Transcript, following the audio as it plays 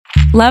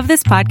Love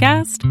this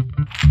podcast?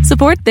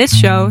 Support this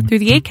show through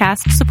the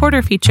Acast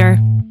supporter feature.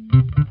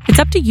 It's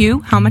up to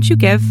you how much you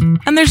give,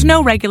 and there's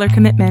no regular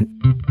commitment.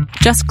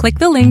 Just click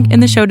the link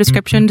in the show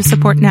description to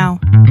support now.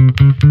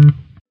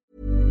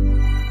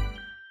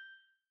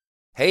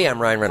 Hey, I'm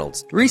Ryan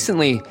Reynolds.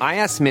 Recently, I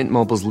asked Mint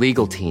Mobile's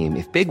legal team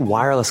if big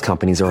wireless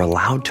companies are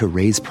allowed to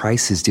raise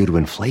prices due to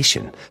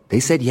inflation. They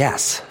said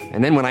yes.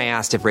 And then when I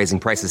asked if raising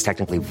prices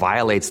technically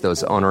violates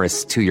those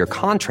onerous 2-year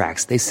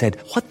contracts, they said,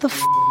 "What the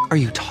f*** are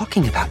you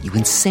talking about, you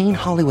insane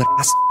Hollywood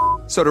ass?"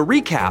 So to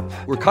recap,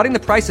 we're cutting the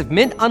price of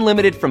Mint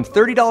Unlimited from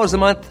 $30 a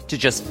month to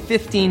just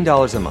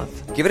 $15 a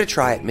month. Give it a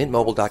try at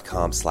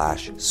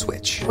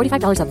mintmobile.com/switch.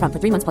 $45 up front for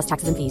 3 months plus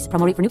taxes and fees.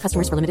 Promo rate for new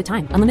customers for limited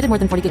time. Unlimited more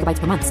than 40 gigabytes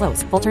per month.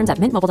 Slows full terms at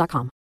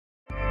mintmobile.com.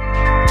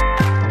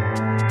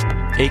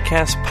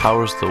 Acast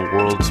powers the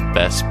world's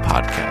best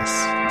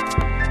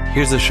podcasts.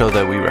 Here's a show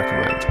that we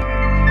recommend.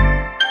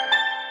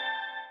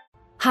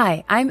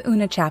 Hi, I'm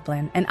Una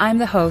Chaplin, and I'm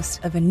the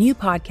host of a new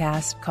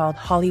podcast called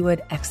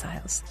Hollywood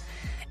Exiles.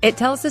 It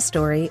tells the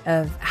story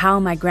of how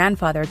my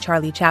grandfather,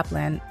 Charlie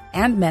Chaplin,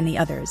 and many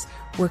others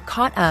were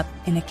caught up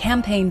in a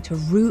campaign to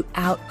root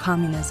out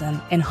communism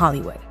in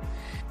Hollywood.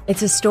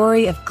 It's a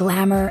story of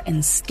glamour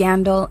and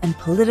scandal and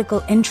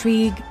political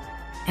intrigue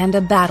and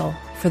a battle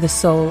for the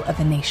soul of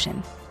a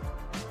nation.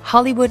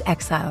 Hollywood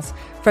Exiles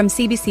from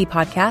CBC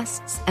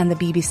Podcasts and the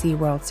BBC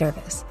World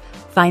Service.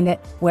 Find it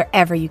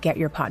wherever you get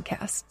your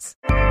podcasts.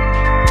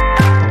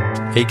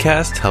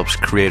 Acast helps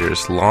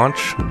creators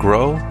launch,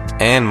 grow,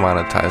 and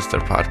monetize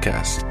their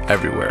podcasts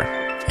everywhere.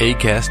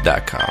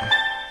 Acast.com.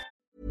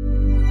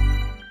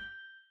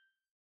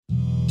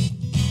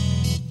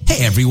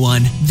 Hey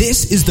everyone,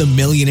 this is the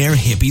Millionaire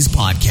Hippies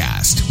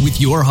Podcast with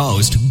your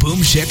host, Boom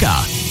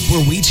Shikha,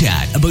 where we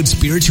chat about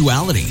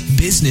spirituality,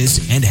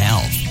 business, and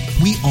health.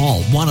 We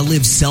all want to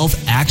live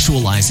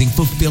self-actualizing,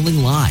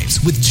 fulfilling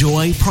lives with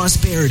joy,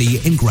 prosperity,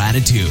 and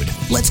gratitude.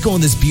 Let's go on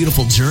this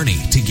beautiful journey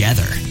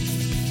together.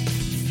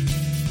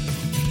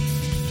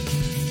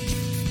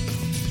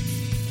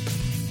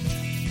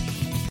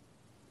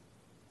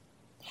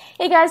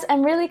 Hey guys,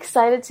 I'm really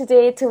excited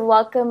today to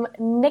welcome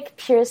Nick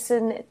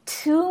Pearson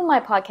to my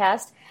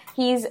podcast.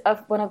 He's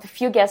one of the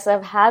few guests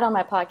I've had on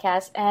my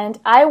podcast, and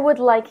I would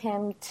like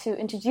him to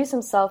introduce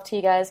himself to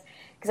you guys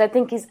because I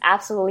think he's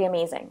absolutely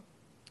amazing.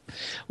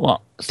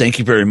 Well, thank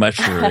you very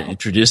much for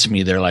introducing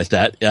me there like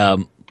that.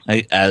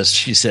 As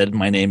she said,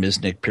 my name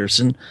is Nick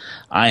Pearson.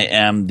 I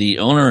am the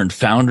owner and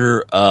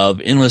founder of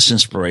Endless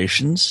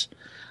Inspirations,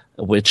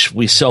 which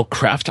we sell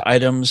craft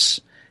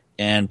items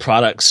and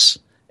products.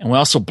 And we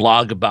also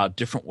blog about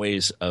different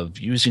ways of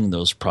using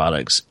those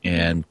products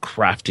and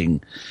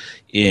crafting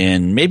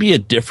in maybe a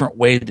different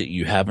way that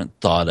you haven't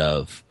thought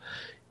of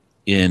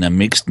in a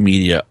mixed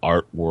media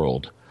art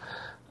world.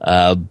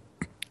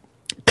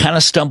 Kind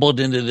of stumbled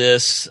into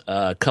this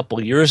a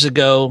couple years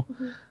ago.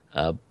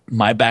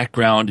 My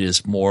background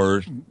is a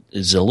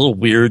little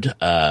weird.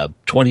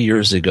 20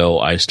 years ago,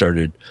 I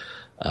started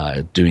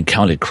doing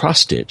counted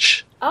cross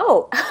stitch.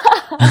 Oh,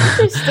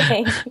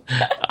 interesting.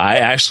 I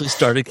actually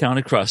started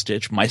counted cross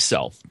stitch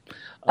myself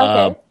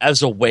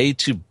as a way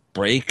to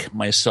break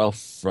myself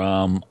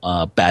from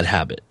a bad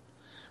habit.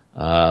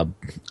 I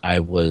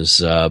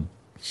was a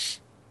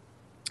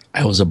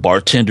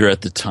bartender at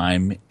the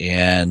time,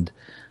 and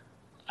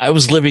I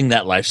was living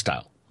that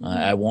lifestyle.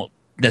 I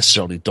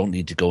don't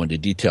need to go into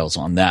details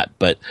on that,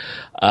 but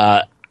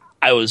I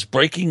was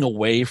breaking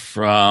away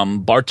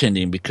from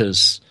bartending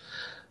because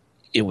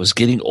it was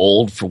getting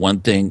old for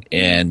one thing,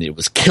 and it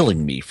was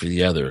killing me for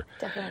the other.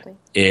 Definitely.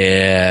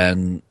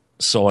 And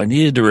so I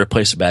needed to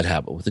replace a bad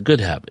habit with a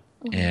good habit.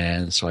 Mm-hmm.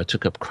 And so I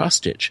took up cross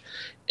stitch,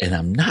 and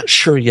I'm not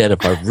sure yet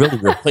if I've really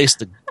replaced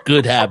the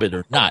good habit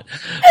or not.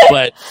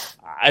 But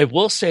I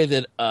will say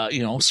that,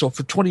 so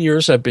for 20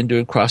 years I've been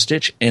doing cross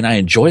stitch, and I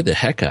enjoy the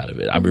heck out of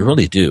it. I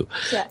really do.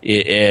 Yeah.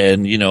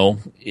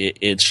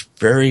 It's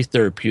very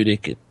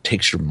therapeutic. It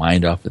takes your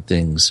mind off of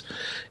things.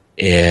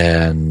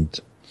 And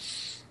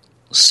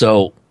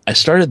so I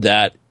started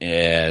that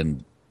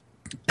and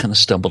kind of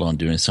stumbled on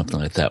doing something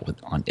like that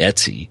on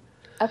Etsy.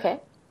 Okay.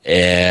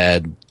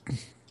 And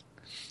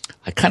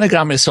I kind of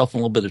got myself in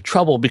a little bit of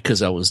trouble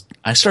because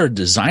I started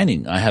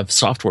designing. I have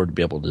software to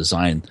be able to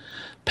design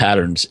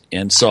patterns.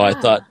 And so I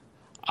thought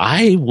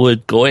I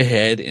would go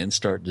ahead and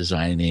start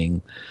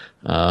designing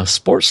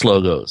sports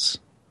logos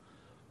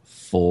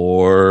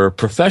for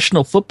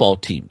professional football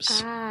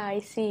teams.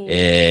 I see.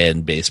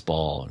 And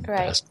baseball and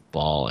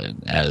basketball.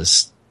 And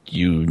as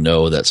you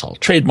know, that's all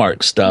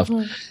trademark stuff,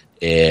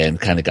 and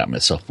kind of got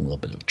myself in a little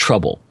bit of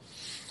trouble.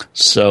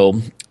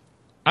 So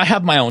I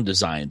have my own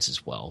designs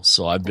as well.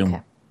 So I've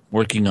been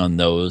working on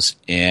those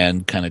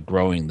and kind of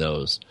growing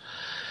those.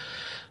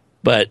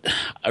 But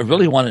I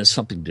really wanted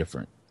something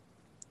different.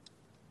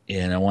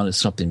 And I wanted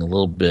something a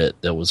little bit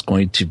that was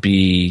going to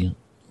be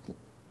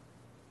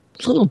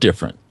a little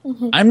different.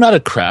 Mm-hmm. I'm not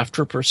a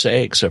crafter per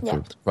se, except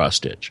for the cross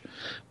stitch.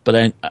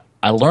 But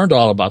I learned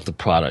all about the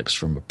products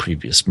from a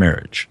previous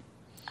marriage.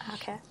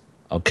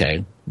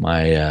 Okay.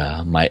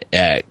 My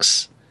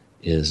ex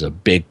is a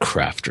big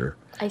crafter.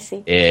 I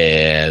see.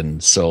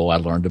 And so I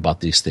learned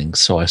about these things.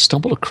 So I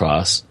stumbled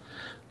across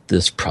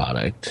this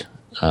product,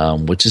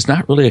 which is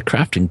not really a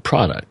crafting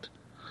product.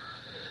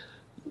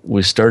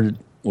 We started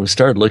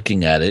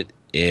looking at it,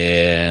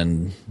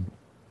 and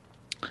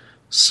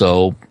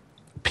so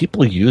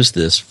people use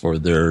this for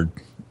their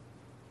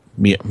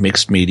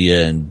mixed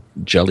media and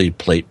jelly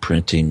plate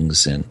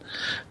printings and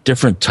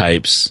different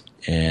types,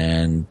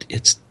 and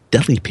it's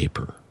deli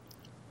paper.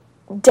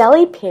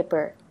 Deli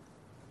paper?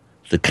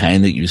 The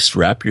kind that you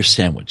wrap your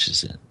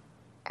sandwiches in.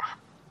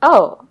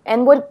 Oh,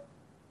 and what,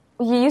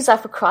 you use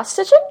that for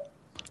cross-stitching?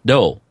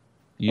 No,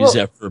 you use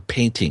that for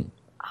painting.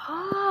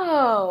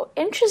 Oh,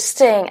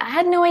 interesting. I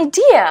had no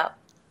idea.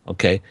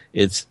 Okay,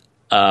 it's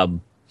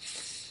I'm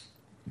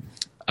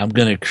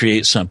going to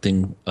create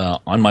something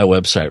on my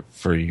website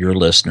for your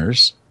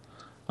listeners.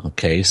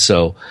 Okay,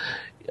 so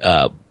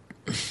the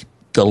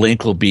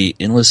link will be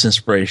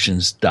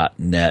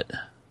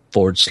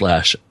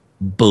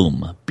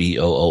endlessinspirations.net/boom,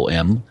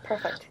 BOOM.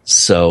 Perfect.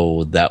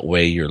 So that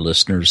way your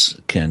listeners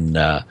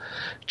can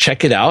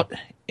check it out.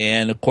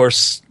 And of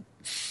course,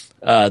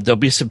 there'll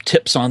be some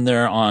tips on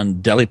there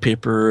on deli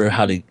paper,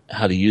 how to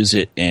use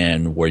it,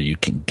 and where you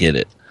can get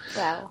it.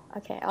 Wow.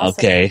 Okay. Awesome.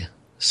 Okay.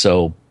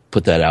 So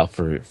put that out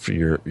for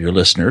your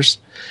listeners.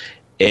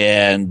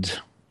 And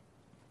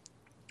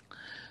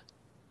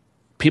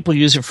people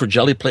use it for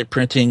jelly plate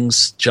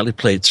printings. Jelly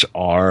plates it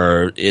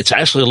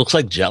looks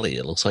like jelly.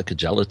 It looks like a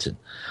gelatin.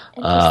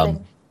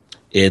 Interesting.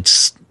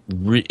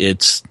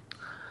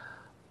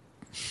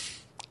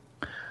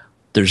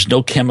 There's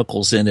no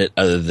chemicals in it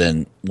other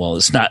than,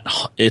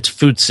 it's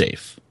food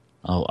safe.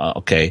 Oh,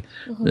 okay.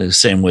 Mm-hmm. The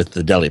same with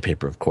the deli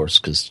paper, of course,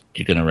 because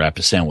you're going to wrap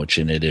a sandwich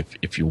in it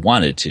if you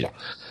wanted to.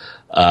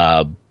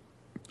 Yeah.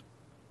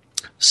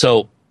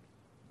 So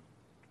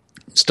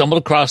stumbled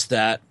across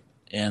that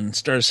and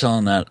started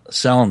selling that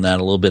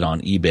a little bit on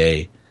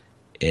eBay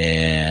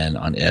and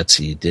on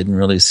Etsy. Didn't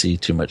really see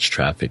too much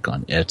traffic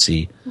on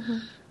Etsy.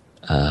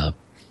 Mm-hmm.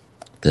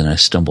 Then I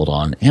stumbled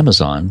on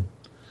Amazon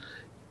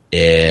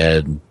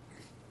and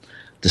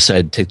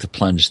decided to take the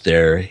plunge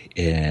there,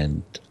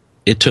 and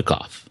it took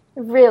off.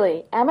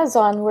 Really?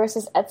 Amazon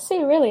versus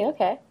Etsy? Really?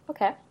 Okay.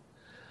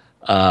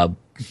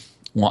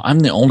 Well, I'm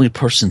the only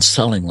person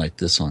selling like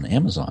this on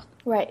Amazon.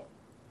 Right.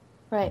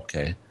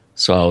 Okay.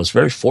 So I was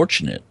very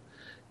fortunate,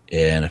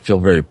 and I feel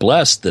very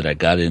blessed that I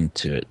got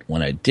into it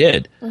when I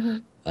did.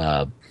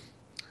 Mm-hmm.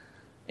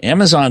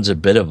 Amazon's a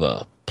bit of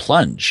a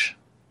plunge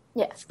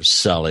for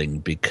selling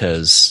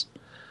because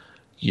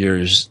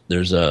there's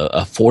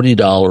a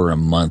 $40 a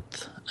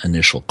month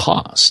initial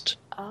cost.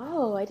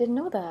 Oh, I didn't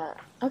know that.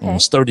 Okay.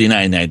 Almost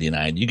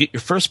 $39.99. You get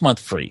your first month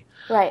free.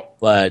 Right.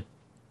 But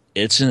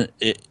it's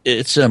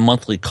a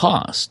monthly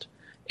cost,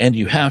 and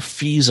you have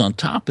fees on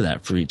top of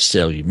that for each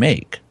sale you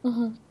make.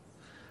 Mm-hmm.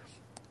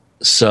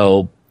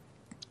 So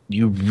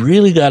you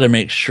really got to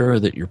make sure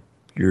that your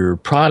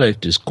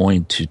product is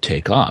going to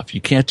take off.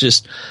 You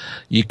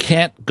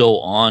can't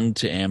go on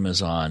to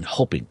Amazon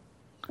hoping.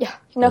 Yeah.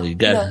 No,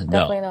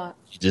 definitely not.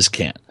 You just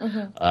can't.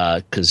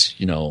 Because,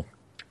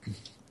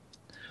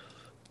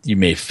 you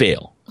may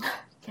fail.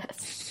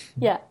 Yes.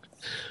 Yeah.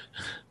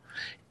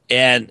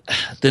 And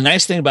the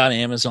nice thing about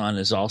Amazon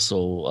is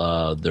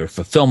also their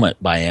Fulfillment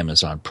by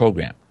Amazon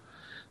program.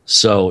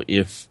 So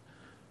if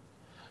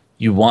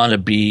you want to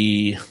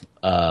be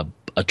a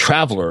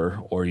traveler,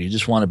 or you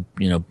just want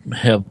to,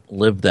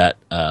 live that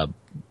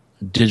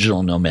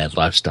digital nomad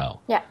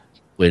lifestyle,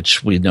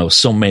 which we know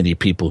so many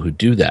people who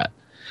do that,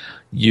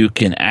 you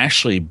can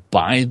actually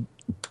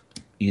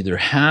either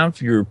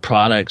have your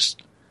products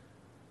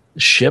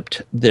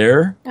shipped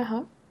there,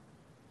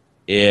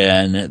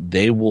 and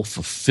they will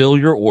fulfill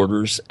your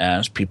orders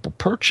as people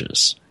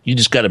purchase. You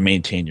just got to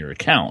maintain your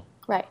account.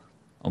 Right.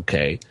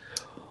 Okay.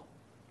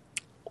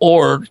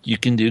 Or you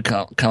can do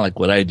kind of like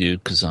what I do,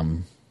 because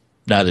I'm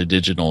not a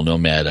digital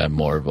nomad. I'm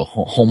more of a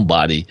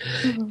homebody,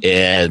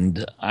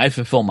 and I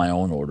fulfill my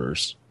own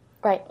orders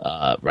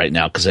right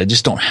now, because I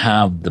just don't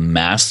have the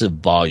massive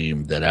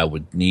volume that I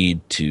would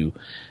need to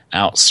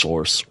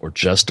outsource or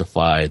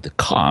justify the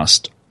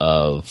cost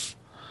of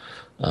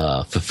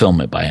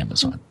Fulfillment by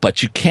Amazon.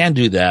 But you can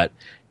do that,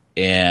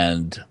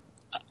 and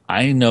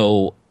I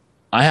know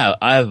I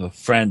have a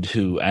friend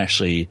who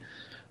actually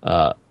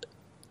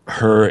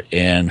her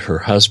and her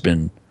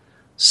husband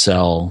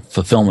sell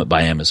Fulfillment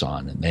by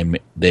Amazon, and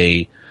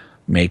they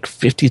make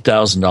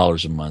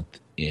 $50,000 a month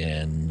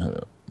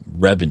in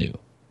revenue.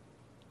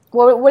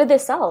 What do they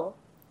sell?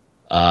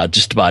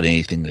 Just about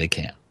anything they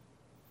can.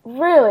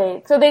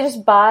 Really? So they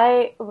just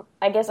buy,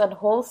 I guess, on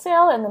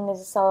wholesale, and then they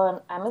just sell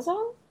on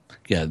Amazon?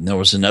 Yeah, and there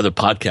was another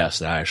podcast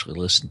that I actually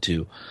listened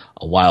to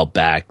a while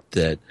back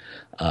that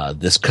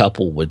this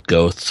couple would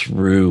go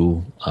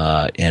through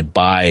and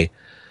buy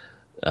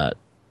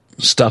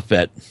stuff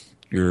at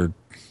your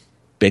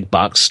big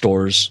box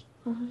stores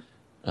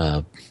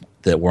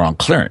that were on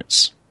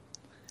clearance.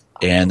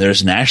 And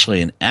there's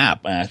actually an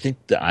app, and I think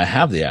that I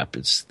have the app.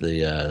 It's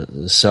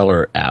the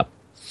seller app.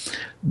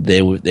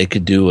 They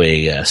could do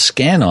a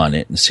scan on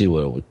it and see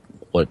what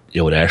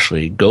it would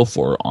actually go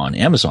for on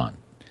Amazon.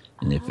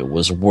 and if it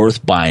was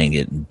worth buying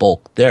it in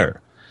bulk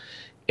there.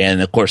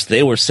 And of course,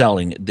 they were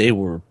selling. They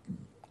would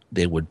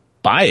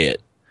buy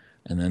it,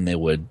 and then they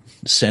would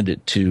send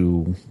it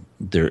to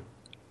their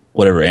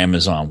whatever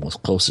Amazon was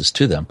closest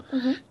to them,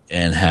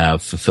 and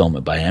have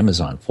fulfillment by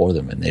Amazon for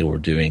them. And they were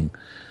doing,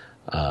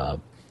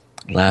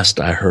 last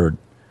I heard,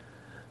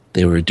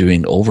 they were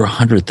doing over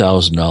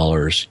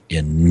 $100,000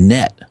 in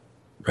net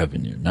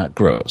revenue, not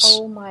gross.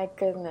 Oh my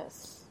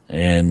goodness!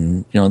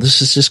 And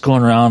this is just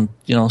going around,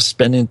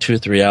 spending 2 or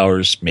 3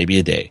 hours, maybe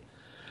a day.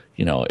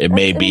 It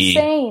may be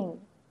insane.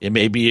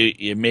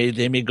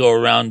 They may go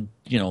around,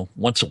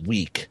 once a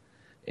week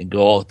and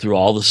go through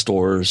all the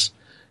stores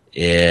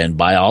and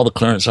buy all the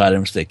clearance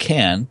items they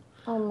can.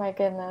 Oh my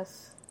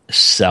goodness!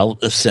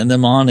 Send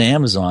them on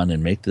Amazon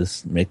and make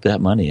that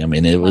money. I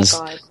mean, it was,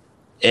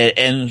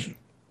 and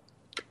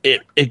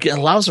it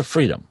allows a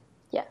freedom.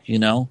 Yeah.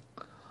 It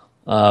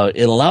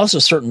allows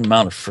a certain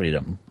amount of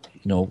freedom.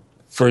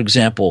 For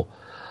example,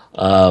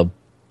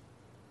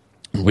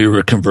 we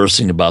were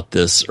conversing about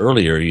this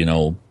earlier.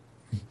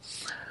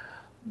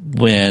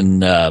 When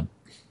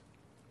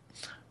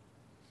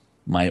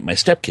my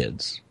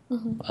stepkids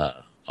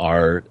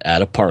are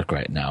at a park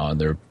right now,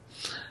 and they're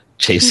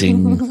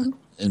chasing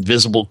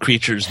invisible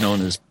creatures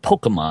known as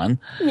Pokemon.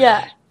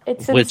 Yeah,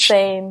 it's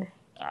insane.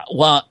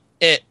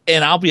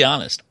 And I'll be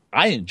honest,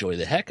 I enjoy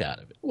the heck out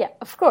of it. Yeah,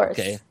 of course.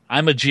 Okay,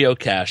 I'm a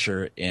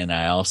geocacher, and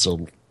I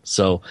also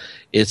so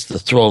it's the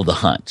thrill of the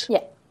hunt.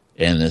 Yeah,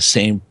 and the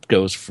same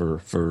goes for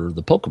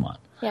the Pokemon.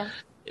 Yeah.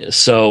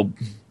 So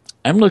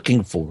I'm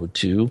looking forward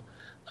to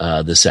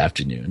this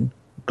afternoon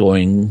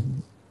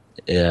going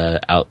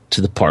out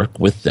to the park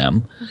with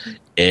them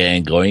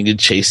and going and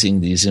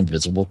chasing these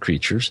invisible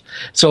creatures.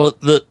 So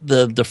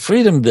the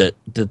freedom that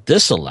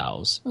this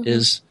allows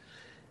is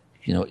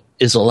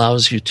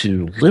allows you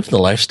to live the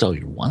lifestyle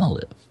you want to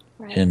live,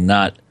 right. And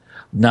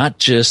not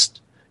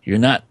just, you're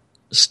not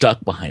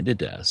stuck behind a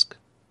desk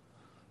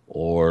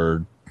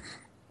or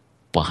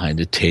behind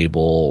a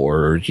table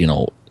or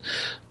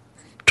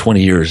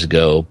 20 years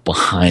ago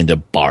behind a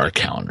bar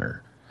counter.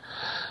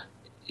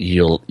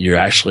 You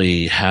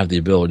actually have the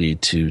ability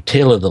to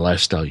tailor the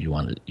lifestyle you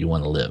want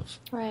to live.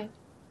 Right.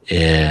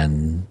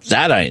 And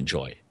that I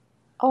enjoy.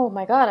 Oh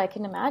my God, I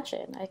can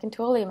imagine. I can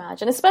totally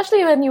imagine.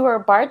 Especially when you were a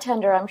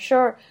bartender. I'm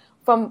sure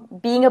from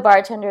being a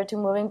bartender to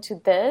moving to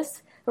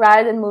this,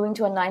 rather than moving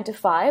to a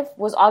 9-to-5,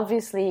 was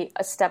obviously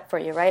a step for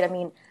you, right? I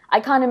mean, I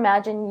can't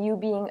imagine you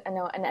being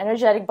an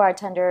energetic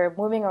bartender,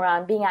 moving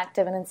around, being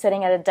active, and then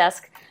sitting at a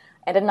desk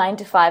at a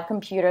 9-to-5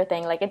 computer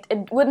thing. Like,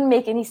 it wouldn't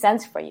make any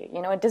sense for you.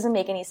 It doesn't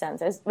make any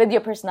sense with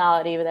your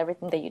personality, with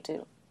everything that you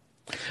do.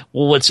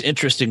 Well, what's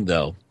interesting,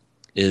 though,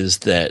 is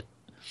that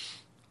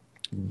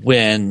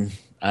when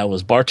I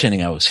was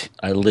bartending,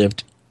 I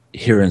lived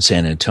here in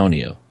San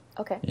Antonio,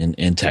 okay,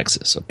 in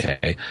Texas.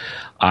 Okay,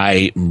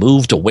 I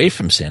moved away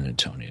from San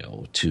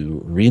Antonio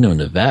to Reno,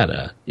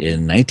 Nevada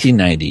in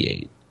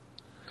 1998,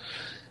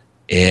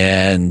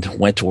 and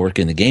went to work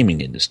in the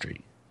gaming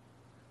industry.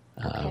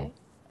 Okay.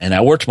 And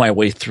I worked my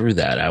way through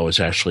that. I was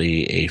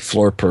actually a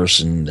floor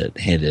person that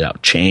handed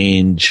out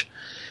change,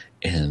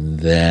 and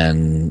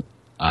then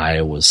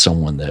I was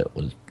someone that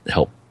would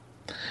help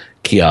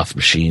key off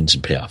machines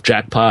and pay off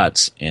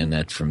jackpots. And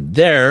then from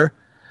there,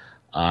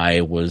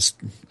 I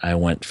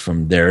went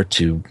from there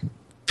to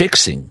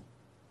fixing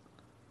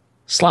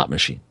slot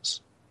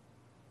machines.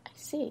 I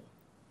see.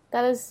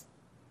 That is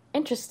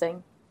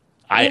interesting.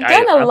 You've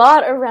done a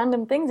lot of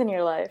random things in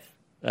your life.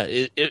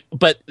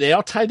 But they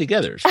all tie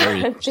together. It's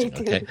very interesting.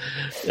 Okay,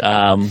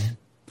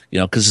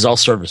 because it's all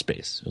service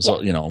based. It was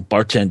all,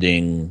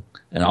 bartending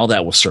and all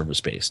that was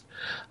service based.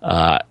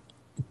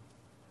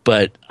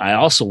 But I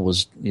also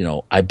was,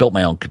 I built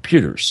my own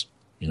computers.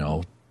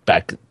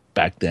 Back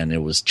then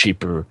it was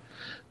cheaper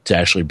to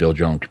actually build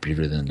your own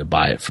computer than to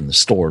buy it from the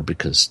store,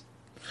 because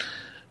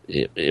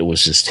it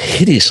was just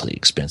hideously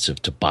expensive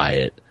to buy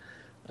it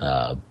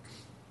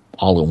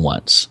all at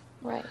once.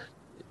 Right.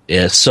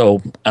 Yeah,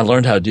 so I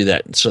learned how to do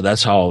that. So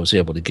that's how I was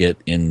able to get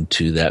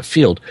into that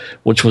field,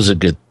 which was a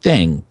good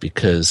thing,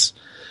 because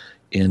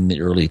in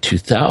the early to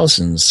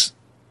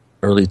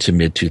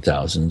mid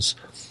 2000s,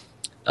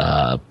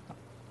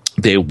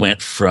 they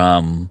went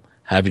from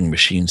having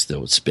machines that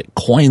would spit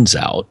coins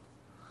out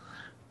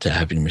to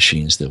having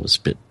machines that would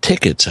spit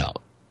tickets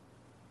out.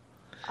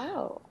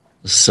 Oh.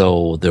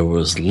 So there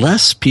was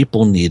less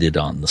people needed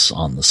on the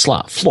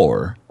slot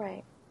floor.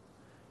 Right.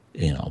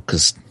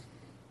 Because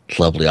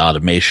lovely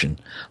automation,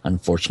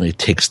 unfortunately,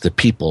 takes the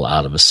people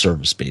out of a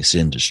service-based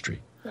industry.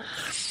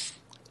 Yes.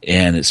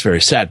 And it's very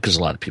sad because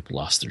a lot of people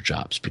lost their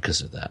jobs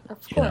because of that.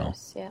 Of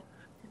course, yeah.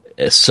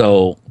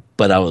 So,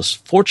 but I was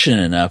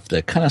fortunate enough that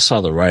I kind of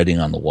saw the writing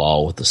on the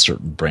wall with a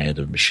certain brand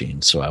of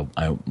machine, so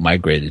I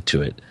migrated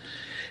to it.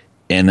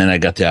 And then I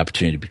got the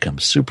opportunity to become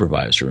a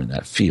supervisor in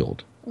that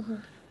field,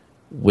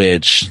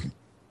 which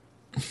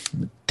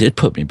did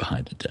put me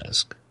behind a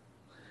desk,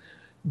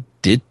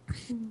 did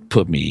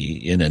put me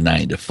in a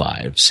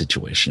 9-to-5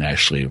 situation,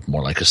 actually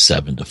more like a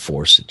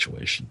 7-to-4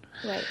 situation.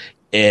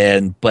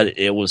 Right. But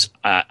it was,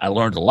 I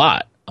learned a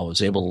lot. I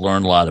was able to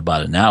learn a lot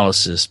about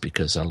analysis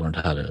because I learned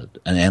how to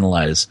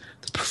analyze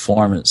the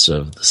performance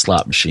of the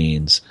slot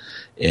machines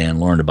and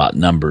learned about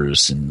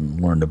numbers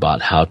and learned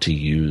about how to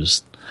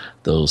use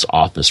those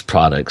office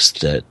products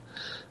that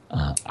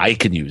I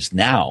can use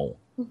now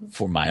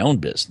for my own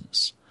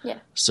business. Yeah.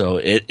 So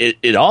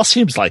it all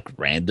seems like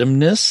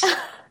randomness.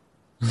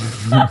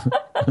 I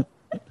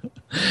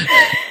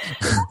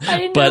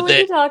didn't know what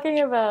you're talking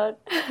about.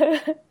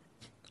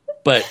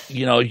 But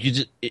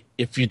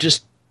if you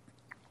just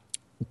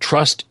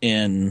trust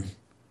in,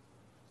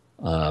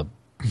 I'm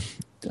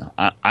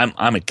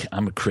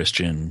a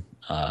Christian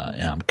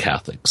and I'm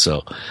Catholic,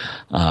 so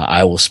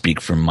I will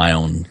speak from my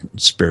own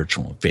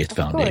spiritual and faith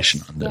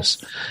foundation on this.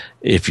 Yes.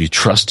 If you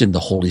trust in the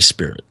Holy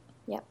Spirit,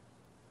 yep,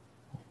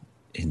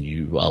 and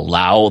you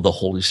allow the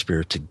Holy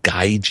Spirit to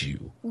guide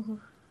you,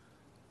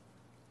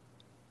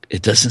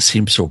 it doesn't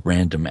seem so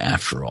random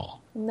after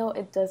all. No,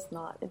 it does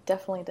not. It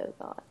definitely does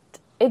not.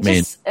 It's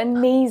just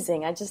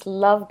amazing. I just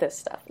love this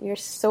stuff. You were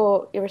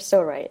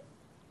so right.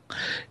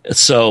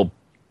 So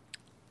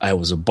I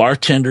was a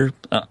bartender.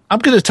 I'm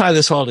going to tie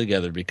this all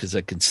together because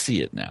I can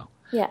see it now.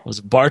 Yeah. I was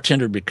a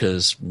bartender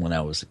because when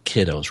I was a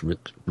kid, I was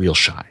real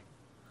shy.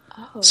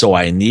 Oh. So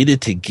I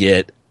needed to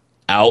get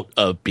out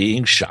of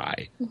being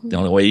shy. The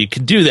only way you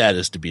can do that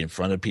is to be in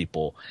front of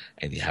people,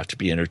 and you have to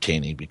be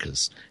entertaining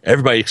because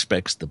everybody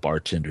expects the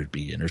bartender to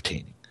be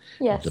entertaining.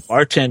 Yes. If the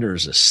bartender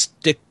is a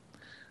stick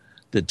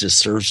that just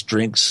serves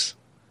drinks,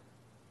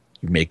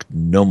 you make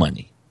no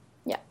money.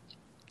 Yeah.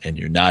 And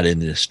you're not in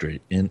the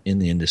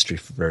industry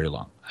for very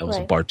long. I was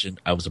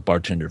a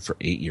bartender for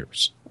 8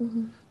 years.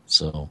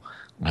 So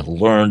I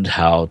learned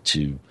how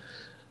to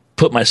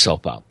put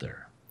myself out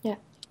there. Yeah.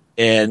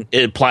 And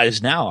it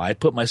applies now. I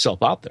put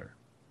myself out there.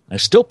 I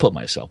still put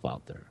myself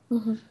out there.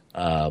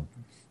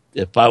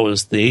 If I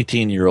was the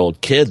 18-year-old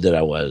kid that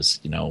I was,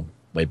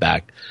 way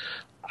back,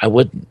 I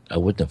wouldn't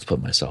have put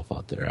myself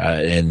out there.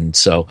 And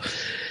so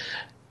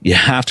you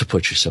have to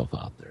put yourself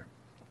out there.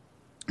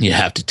 You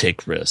have to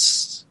take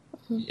risks,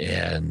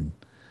 and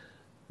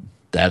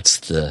that's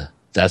the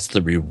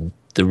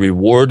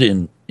reward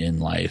in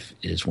life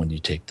is when you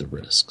take the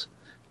risks,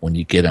 when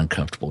you get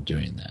uncomfortable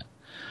doing that.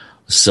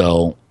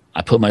 So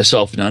I put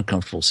myself in an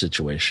uncomfortable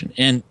situation,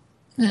 and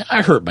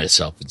I hurt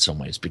myself in some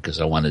ways because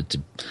I wanted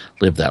to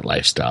live that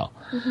lifestyle.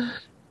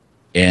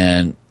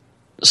 And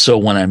so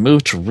when I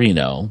moved to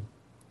Reno,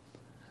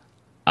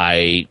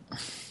 I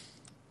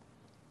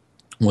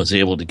was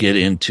able to get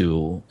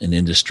into an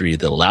industry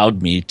that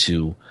allowed me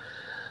to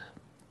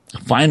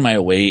find my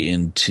way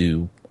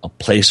into a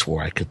place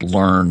where I could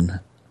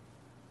learn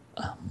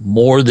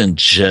more than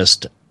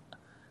just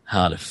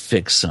how to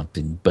fix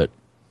something, but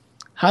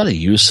how to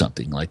use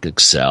something like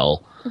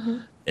Excel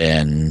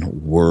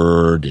and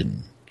Word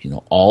and,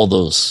 all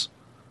those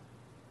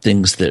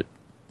things that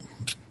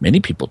many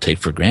people take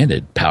for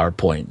granted,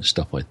 PowerPoint and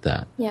stuff like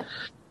that. Yeah.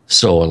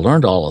 So I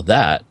learned all of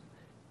that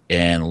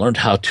and learned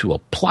how to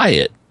apply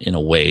it in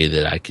a way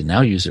that I can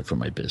now use it for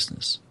my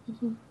business.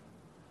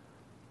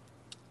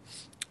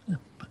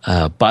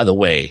 By the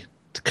way,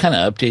 to kind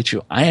of update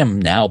you, I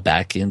am now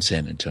back in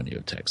San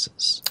Antonio,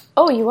 Texas.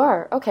 Oh, you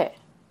are? Okay.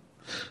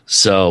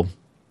 So,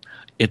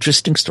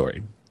 interesting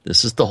story.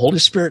 This is the Holy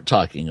Spirit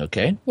talking,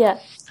 okay? Yeah.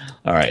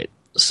 All right.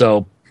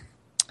 So,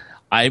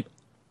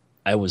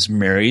 I was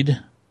married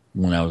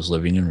when I was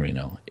living in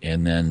Reno,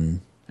 and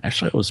then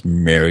actually I was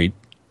married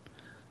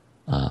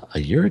a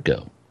year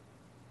ago.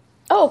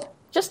 Oh,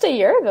 just a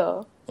year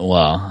ago.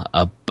 Well,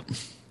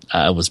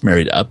 I was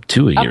married up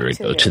to a year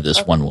ago to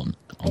this one woman.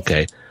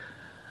 Okay.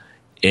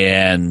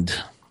 And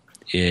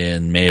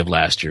in May of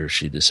last year,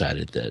 she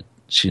decided that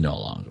she no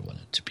longer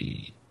wanted to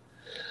be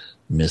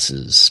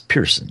Mrs.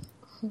 Pearson.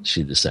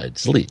 She decided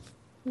to leave.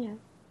 Yeah.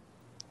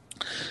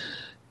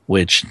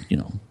 Which,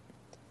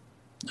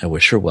 I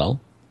wish her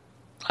well.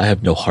 I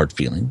have no hard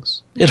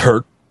feelings. It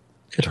hurt.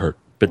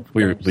 But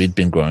we'd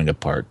been growing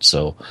apart,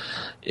 so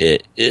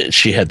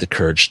she had the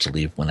courage to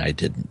leave when I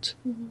didn't.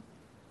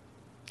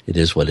 It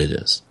is what it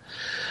is.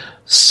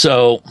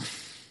 So,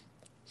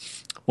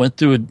 went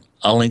through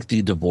a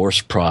lengthy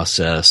divorce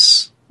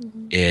process,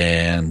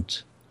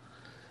 and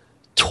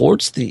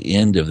towards the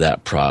end of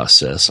that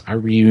process, I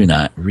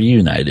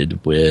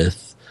reunited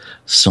with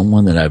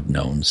someone that I've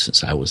known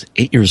since I was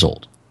 8 years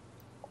old.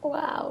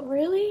 Wow,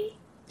 really?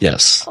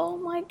 Yes. Oh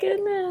my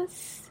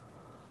goodness.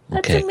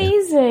 That's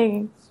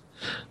amazing.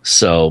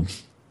 So,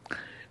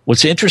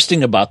 what's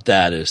interesting about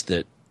that is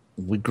that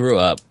we grew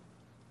up,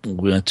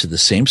 we went to the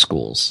same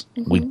schools,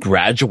 we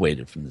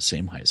graduated from the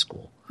same high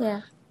school.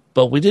 Yeah.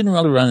 But we didn't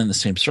really run in the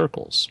same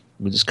circles.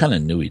 We just kind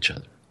of knew each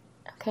other.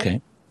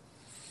 Okay.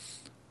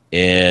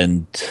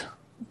 And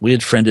we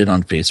had friended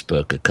on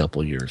Facebook a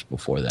couple years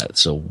before that.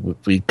 So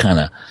we kind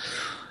of,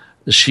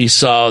 she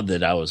saw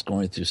that I was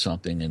going through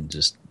something and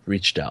just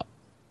reached out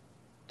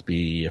to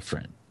be a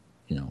friend,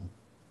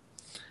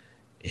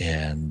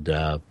 And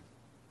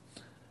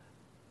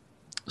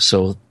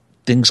so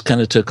things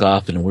kind of took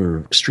off, and we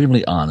were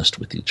extremely honest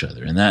with each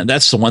other. And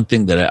that's the one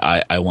thing that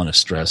I want to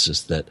stress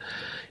is that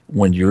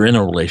when you're in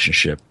a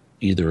relationship,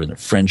 either in a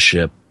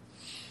friendship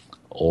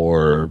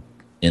or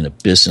in a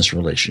business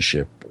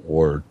relationship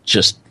or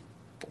just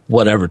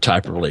whatever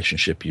type of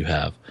relationship you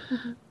have,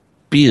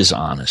 be as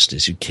honest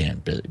as you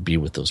can be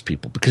with those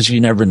people, because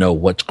you never know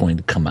what's going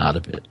to come out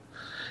of it.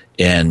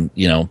 And,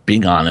 you know,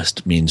 being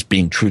honest means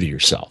being true to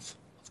yourself,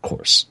 of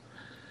course,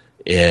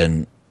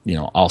 and, you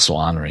know, also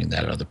honoring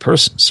that other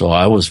person. So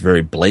I was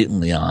very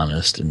blatantly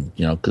honest, and,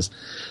 you know, because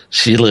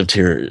she lived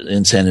here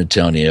in San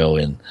Antonio,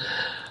 and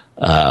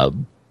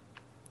I'll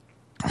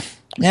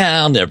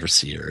never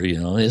see her. You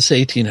know, it's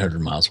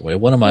 1,800 miles away.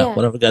 What have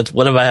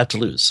I have to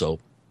lose? So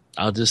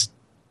I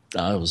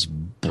was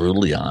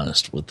brutally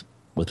honest with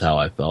how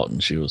I felt,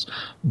 and she was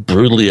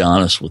brutally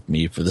honest with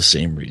me for the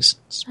same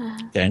reasons.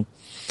 Okay.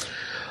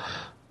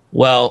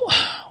 Well,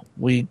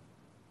 we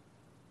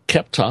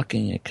kept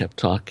talking and kept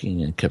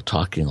talking and kept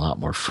talking a lot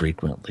more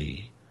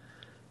frequently.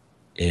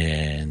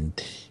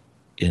 And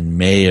in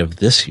May of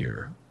this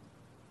year,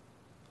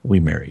 we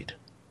married.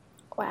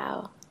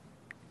 Wow.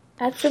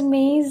 That's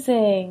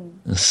amazing.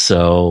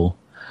 So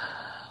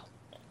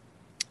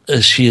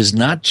she is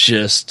not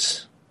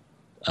just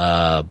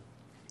my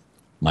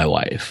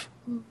wife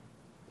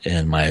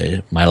and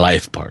my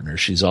life partner.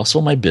 She's also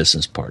my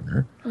business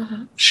partner.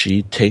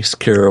 She takes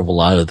care of a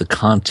lot of the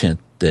content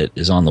that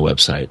is on the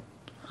website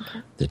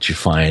that you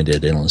find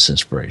at Endless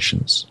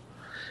Inspirations,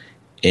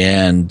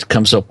 and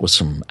comes up with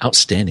some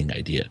outstanding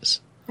ideas.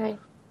 Right.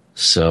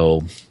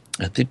 So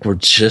I think we're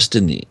just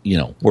in the, you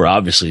know, we're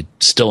obviously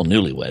still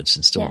newlyweds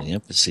and still in the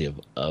infancy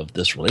of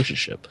this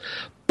relationship.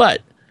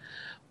 But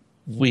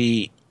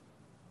we,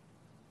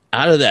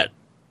 out of that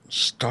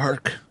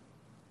stark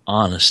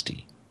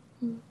honesty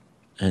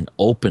and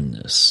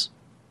openness,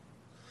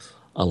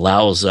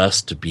 allows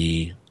us to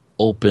be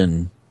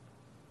open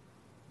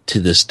to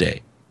this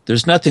day.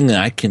 There's nothing that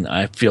I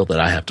feel that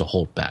I have to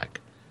hold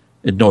back.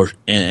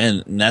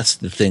 And that's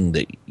the thing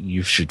that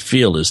you should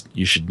feel, is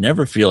you should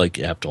never feel like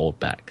you have to hold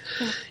back.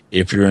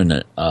 If you're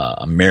in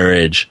a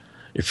marriage,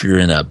 if you're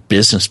in a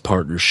business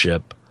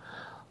partnership,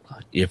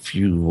 if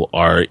you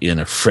are in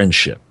a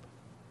friendship,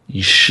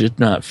 you should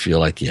not feel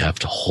like you have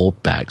to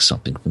hold back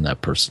something from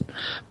that person,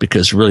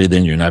 because really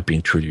then you're not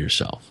being true to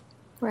yourself.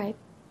 Right.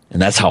 And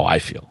that's how I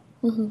feel.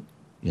 You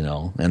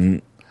know,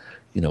 and,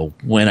 you know,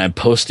 when I'm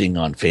posting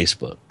on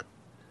Facebook,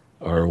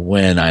 or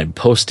when I'm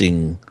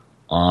posting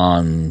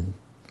on,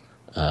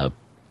 I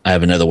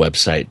have another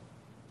website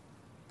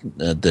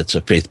that's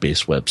a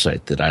faith-based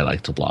website that I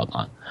like to blog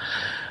on.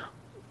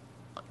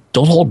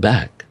 Don't hold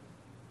back,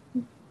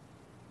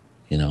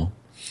 you know,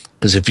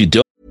 because if you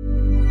don't.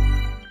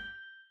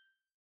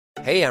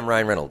 Hey, I'm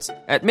Ryan Reynolds.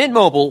 At Mint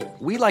Mobile,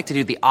 we like to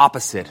do the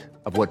opposite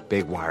of what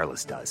Big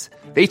Wireless does.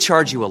 They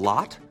charge you a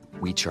lot.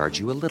 We charge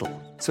you a little.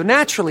 So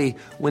naturally,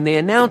 when they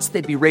announced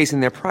they'd be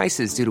raising their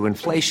prices due to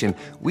inflation,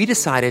 we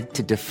decided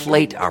to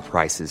deflate our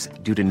prices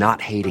due to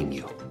not hating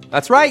you.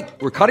 That's right.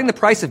 We're cutting the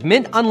price of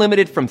Mint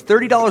Unlimited from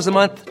 $30 a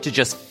month to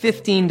just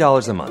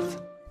 $15 a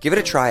month. Give it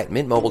a try at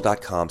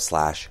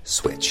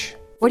mintmobile.com/switch.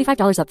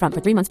 $45 up front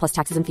for 3 months plus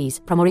taxes and fees.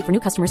 Promo rate for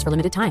new customers for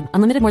limited time.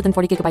 Unlimited more than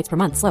 40 gigabytes per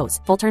month.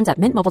 Slows full terms at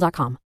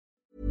mintmobile.com.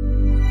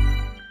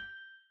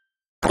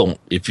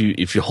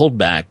 If you hold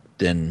back,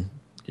 then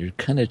you're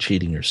kind of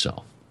cheating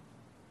yourself.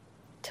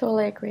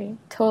 Totally agree.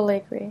 Totally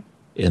agree.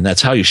 And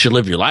that's how you should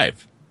live your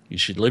life. You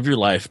should live your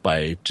life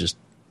by just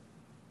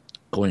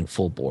going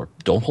full bore.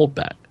 Don't hold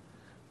back.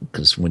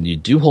 Because when you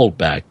do hold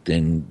back,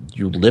 then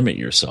you limit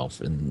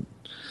yourself. And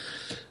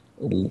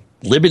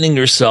limiting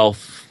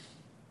yourself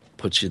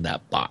puts you in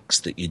that box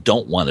that you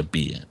don't want to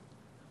be in.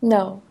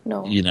 No.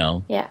 You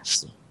know? Yeah.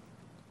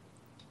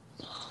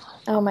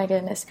 Oh my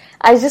goodness.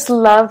 I just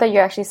love that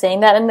you're actually saying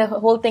that, and the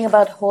whole thing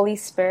about Holy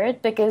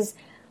Spirit, because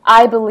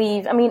I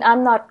believe, I mean,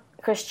 I'm not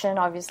Christian,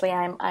 obviously.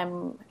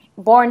 I'm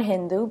born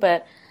Hindu,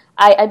 but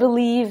I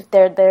believe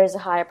there's a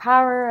higher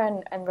power,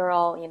 and we're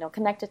all, you know,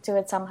 connected to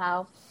it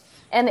somehow.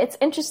 And it's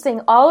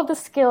interesting, all of the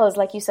skills,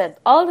 like you said,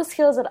 all of the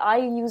skills that I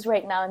use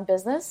right now in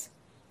business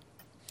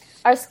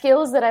are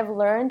skills that I've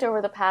learned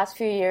over the past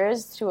few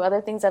years through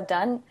other things I've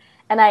done.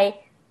 And I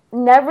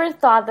never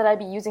thought that I'd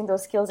be using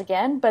those skills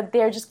again, but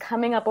they're just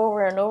coming up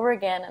over and over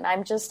again. And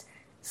I'm just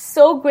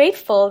so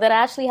grateful that I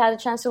actually had a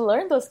chance to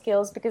learn those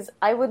skills, because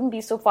I wouldn't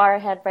be so far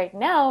ahead right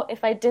now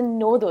if I didn't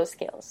know those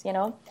skills, you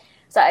know?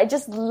 So I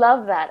just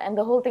love that. And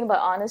the whole thing about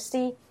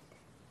honesty,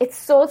 it's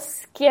so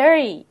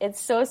scary.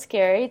 It's so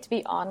scary to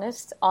be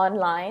honest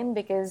online,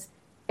 because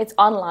it's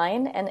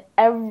online and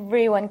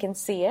everyone can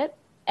see it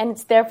and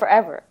it's there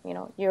forever. You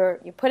know, you're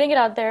putting it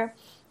out there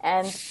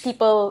and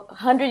people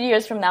 100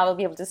 years from now will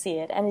be able to see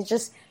it. And it's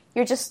just,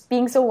 you're just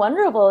being so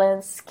vulnerable and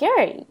it's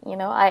scary. You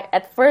know,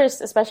 at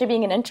first, especially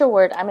being an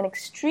introvert, I'm an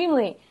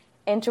extremely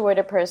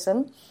introverted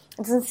person.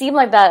 It doesn't seem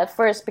like that at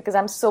first because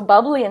I'm so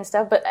bubbly and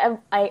stuff, but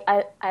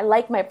I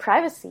like my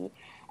privacy.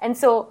 And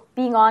so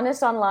being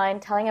honest online,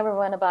 telling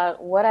everyone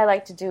about what I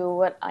like to do,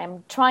 what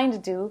I'm trying to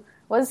do,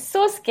 was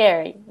so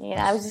scary. You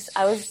know,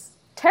 I was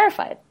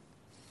terrified.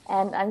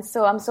 And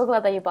so I'm so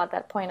glad that you brought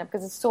that point up,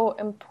 because it's so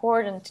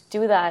important to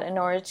do that in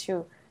order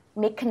to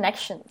make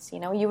connections. You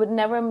know, you would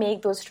never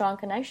make those strong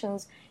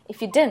connections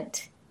if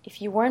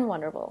you weren't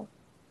vulnerable.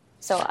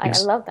 So I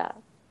love that.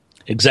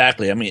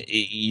 Exactly. I mean,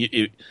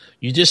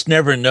 you just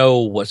never know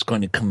what's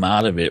going to come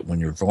out of it when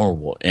you're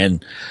vulnerable.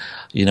 And,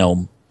 you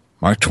know,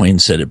 Mark Twain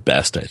said it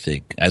best, I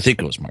think. I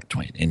think it was Mark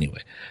Twain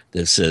anyway,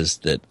 that says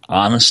that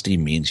honesty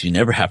means you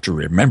never have to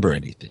remember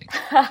anything.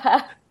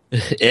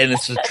 And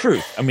it's the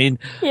truth. I mean,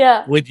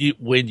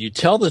 when you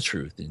tell the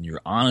truth and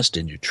you're honest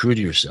and you're true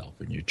to yourself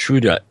and you're true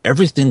to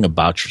everything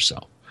about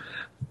yourself,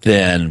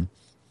 then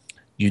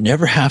you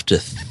never have to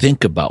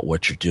think about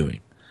what you're doing.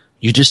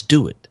 You just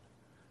do it.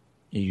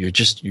 You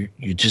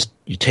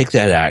take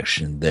that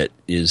action that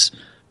is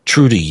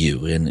true to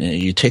you, and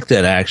you take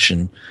that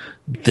action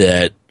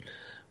that,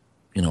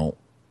 you know,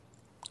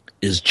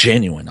 is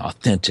genuine,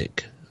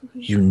 authentic,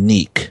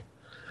 unique,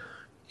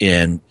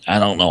 and I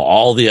don't know,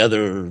 all the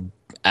other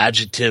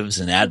adjectives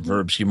and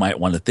adverbs you might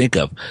want to think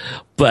of,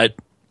 but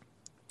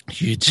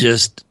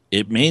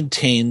it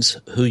maintains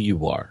who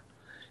you are,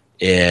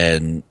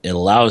 and it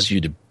allows you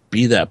to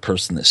be that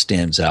person that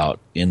stands out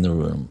in the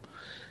room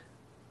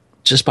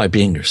just by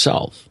being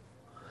yourself.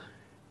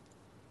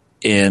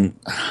 And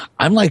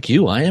I'm like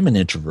you, I am an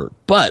introvert,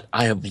 but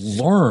I have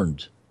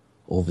learned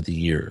over the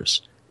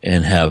years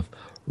and have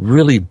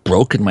really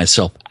broken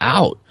myself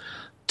out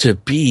to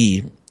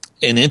be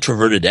an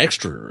introverted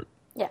extrovert.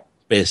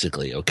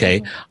 Basically, okay?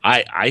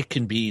 Mm-hmm. I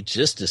can be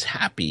just as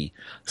happy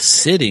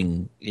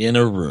sitting in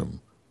a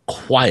room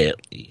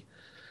quietly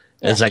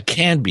as I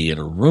can be in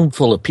a room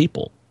full of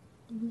people.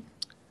 Mm-hmm.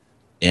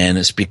 And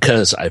it's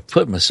because I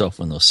put myself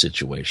in those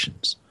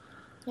situations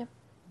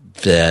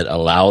that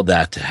allow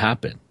that to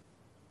happen.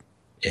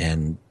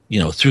 And, you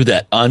know, through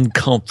that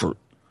uncomfort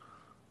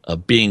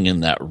of being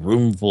in that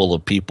room full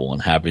of people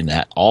and having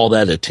all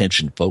that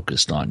attention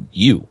focused on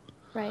you,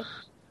 right,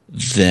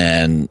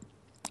 then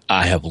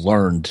I have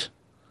learned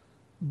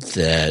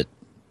that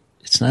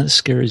it's not as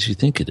scary as you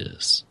think it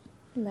is.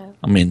 No.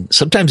 I mean,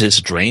 sometimes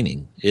it's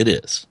draining. It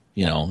is,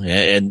 you know,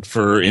 and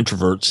for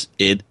introverts,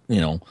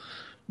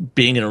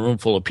 being in a room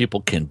full of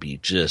people can be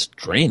just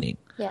draining.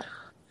 Yeah.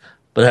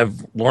 But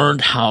I've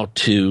learned how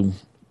to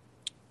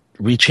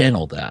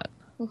rechannel that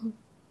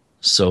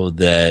so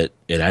that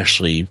it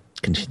actually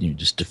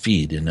continues to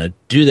feed. And I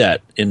do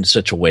that in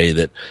such a way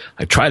that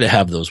I try to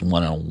have those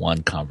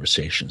one-on-one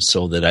conversations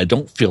so that I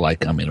don't feel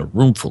like I'm in a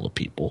room full of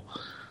people.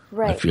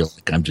 Right. I feel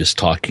like I'm just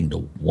talking to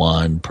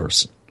one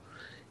person.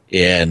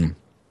 And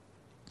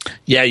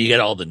yeah, you get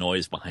all the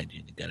noise behind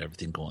you and you got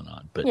everything going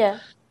on. But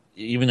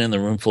even in the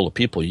room full of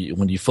people,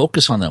 when you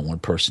focus on that one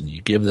person,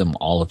 you give them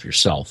all of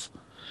yourself,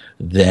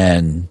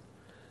 then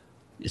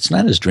it's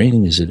not as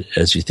draining as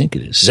you think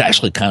it is. It's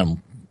actually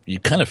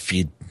it kind of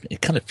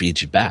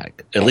feeds you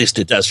back. At least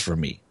it does for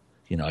me.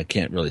 You know, I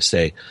can't really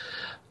say.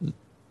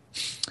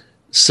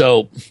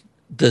 So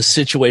the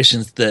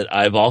situations that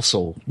I've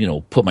also, you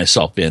know, put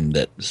myself in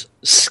that's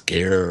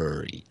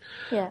scary.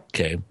 Yeah.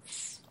 Okay.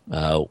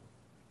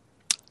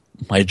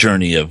 My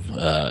journey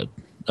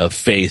of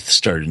faith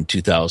started in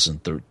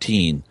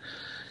 2013,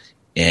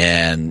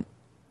 and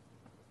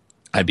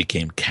I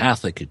became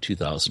Catholic in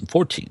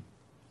 2014.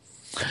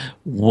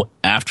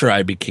 After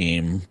I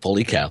became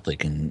fully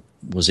Catholic and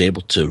was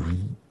able to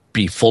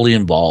be fully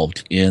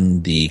involved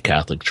in the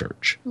Catholic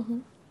Church,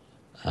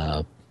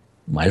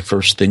 my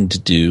first thing to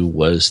do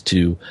was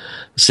to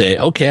say,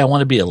 okay, I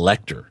want to be a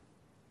lector.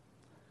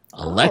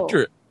 A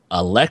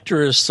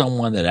lector is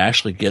someone that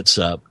actually gets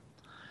up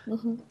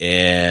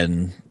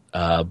and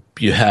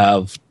you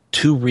have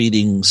 2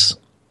 readings.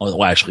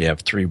 Well, actually, you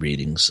have 3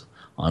 readings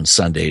on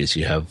Sundays.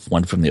 You have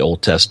one from the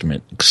Old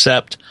Testament,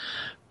 except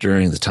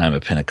during the time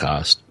of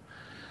Pentecost.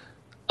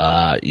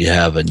 You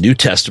have a New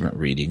Testament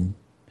reading,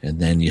 and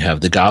then you have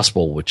the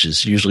Gospel, which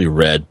is usually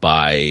read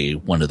by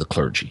one of the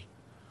clergy.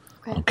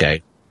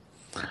 Okay?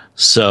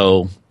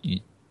 So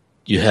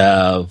you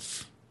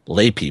have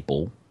lay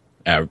people,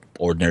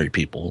 ordinary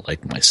people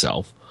like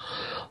myself,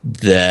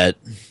 that,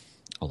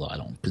 although I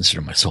don't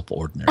consider myself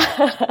ordinary.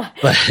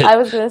 But I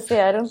was going to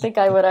say, I don't think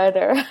I would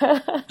either.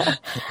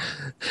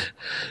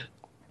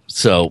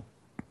 So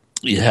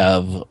you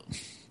have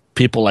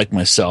people like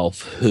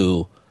myself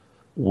who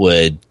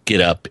would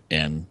get up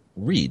and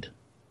read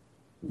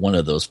one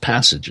of those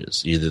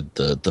passages, either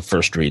the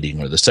first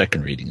reading or the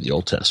second reading, the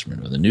Old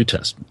Testament or the New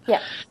Testament.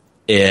 Yeah.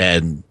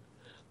 And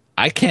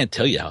I can't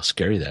tell you how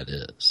scary that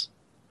is.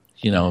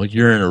 You know,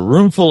 you're in a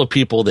room full of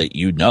people that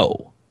you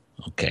know,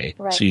 okay?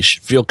 Right. So you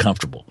should feel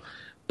comfortable.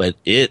 But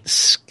it's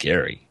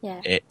scary.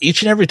 Yeah.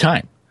 Each and every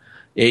time.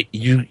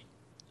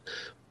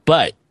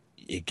 But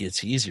it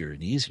gets easier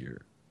and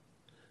easier.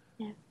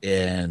 Yeah.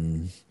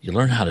 And you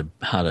learn how to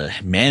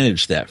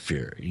manage that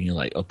fear. And you're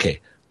like,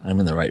 okay, I'm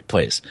in the right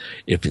place.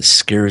 If it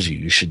scares you,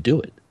 you should do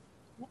it.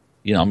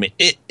 You know, I mean,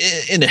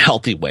 in a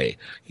healthy way.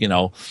 You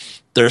know,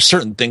 there are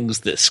certain things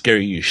that scare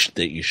you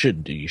that you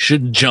shouldn't do. You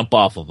shouldn't jump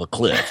off of a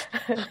cliff,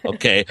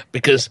 okay?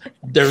 Because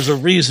there's a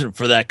reason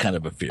for that kind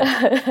of a fear.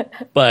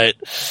 But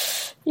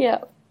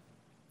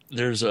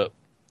there's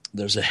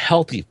a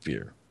healthy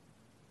fear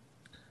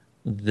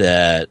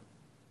that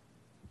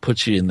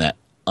puts you in that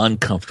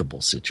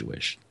uncomfortable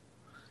situation.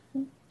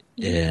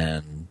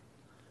 And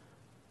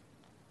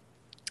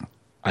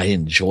I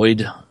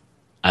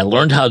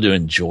learned how to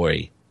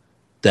enjoy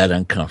that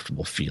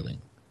uncomfortable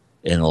feeling,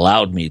 and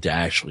allowed me to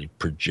actually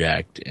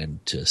project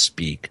and to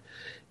speak.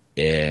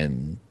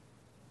 And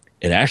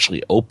it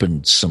actually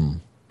opened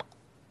some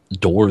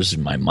doors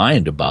in my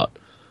mind about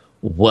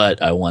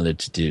what I wanted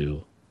to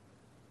do.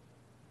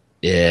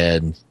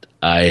 And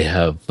I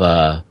have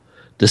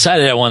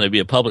decided I want to be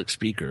a public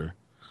speaker.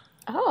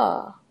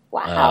 Oh,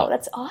 wow.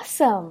 That's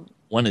awesome.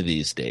 One of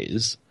these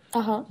days.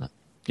 Uh-huh.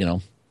 You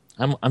know,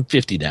 I'm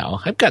 50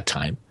 now. I've got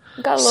time.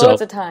 You've got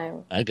loads of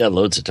time. I got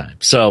loads of time.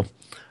 So,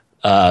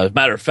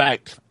 matter of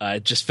fact, I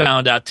just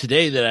found out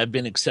today that I've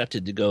been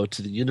accepted to go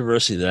to the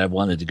university that I've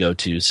wanted to go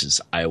to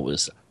since I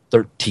was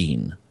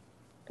 13.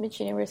 Which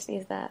university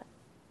is that?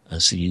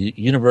 It's the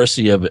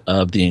University of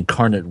the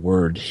Incarnate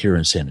Word here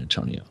in San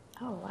Antonio.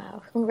 Oh,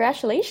 wow.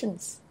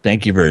 Congratulations.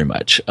 Thank you very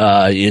much.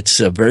 It's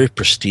a very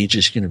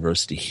prestigious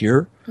university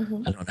here.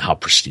 Mm-hmm. I don't know how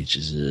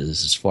prestigious it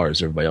is as far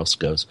as everybody else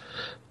goes.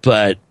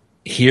 But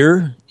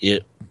here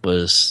it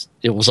was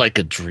like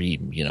a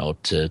dream, you know,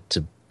 to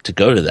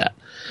go to that.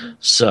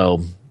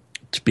 So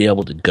to be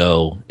able to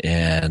go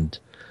and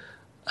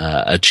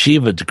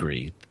achieve a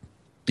degree,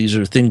 these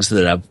are things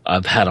that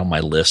I've had on my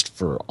list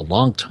for a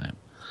long time.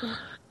 Yeah.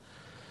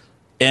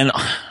 And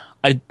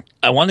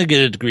I want to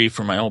get a degree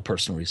for my own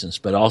personal reasons,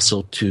 but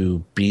also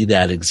to be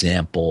that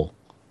example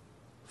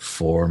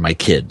for my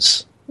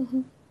kids.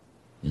 Mm-hmm.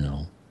 You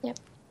know, yep.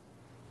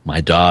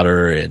 My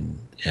daughter and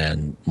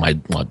my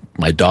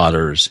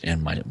daughters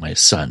and my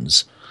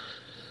sons,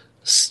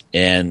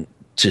 and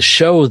to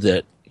show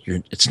that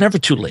it's never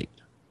too late.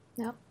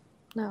 No,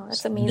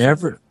 that's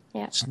amazing.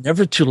 It's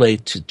never too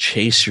late to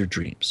chase your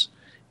dreams.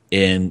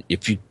 And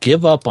if you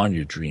give up on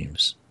your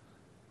dreams,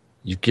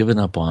 you've given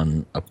up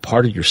on a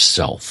part of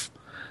yourself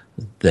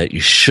that you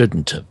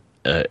shouldn't have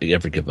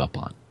ever give up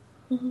on.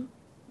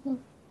 Mm-hmm.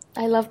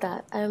 I love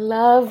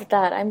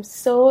that. I'm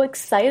so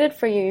excited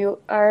for you.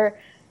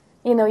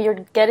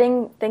 You're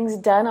getting things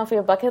done off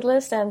your bucket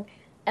list, and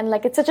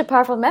like, it's such a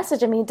powerful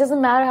message. I mean, it doesn't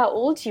matter how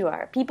old you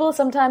are. People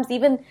sometimes,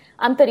 even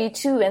I'm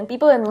 32, and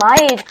people in my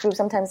age group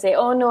sometimes say,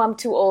 "Oh no, I'm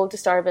too old to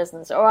start a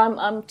business," or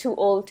 "I'm too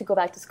old to go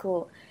back to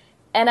school."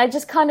 And I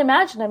just can't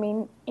imagine. I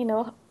mean, you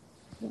know,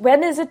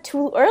 when is it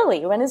too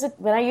early? When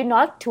are you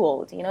not too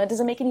old? You know, it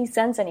doesn't make any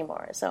sense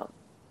anymore. So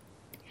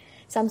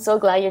I'm so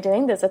glad you're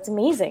doing this. That's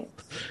amazing.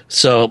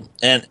 So,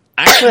 and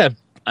actually,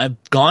 I've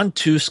gone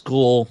to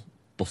school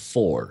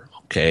before.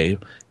 Okay,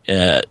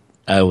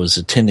 I was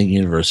attending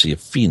University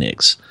of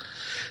Phoenix,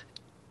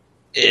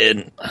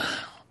 and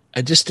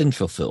I just didn't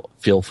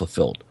feel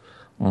fulfilled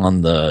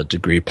on the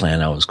degree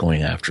plan I was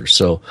going after.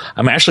 So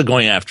I'm actually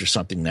going after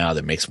something now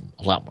that makes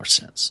a lot more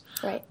sense.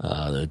 Right.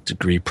 The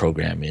degree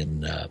program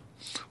in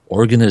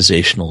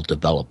organizational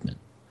development.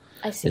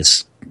 I see.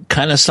 It's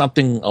kind of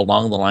something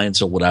along the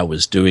lines of what I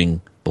was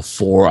doing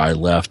before I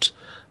left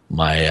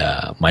my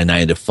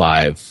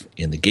 9-to-5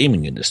 in the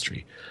gaming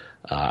industry.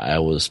 I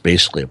was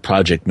basically a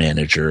project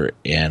manager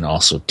and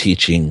also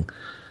teaching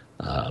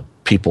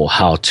people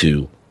how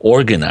to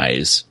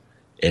organize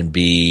and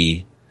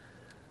be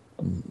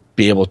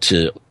able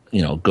to,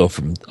 you know, go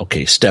from,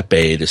 okay, step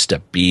A to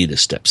step B to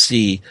step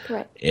C.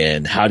 Right.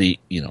 And how do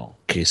you,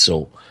 okay,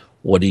 so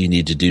what do you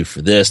need to do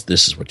for this?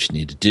 This is what you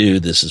need to do.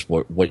 This is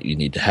what you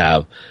need to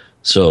have.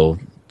 So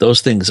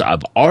those things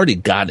I've already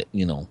got,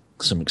 you know,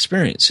 some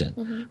experience in.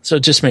 Mm-hmm. So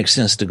it just makes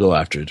sense to go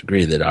after a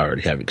degree that I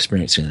already have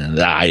experience in. And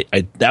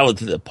that was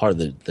the part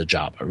of the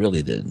job I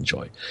really did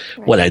enjoy.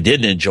 Right. What I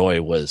didn't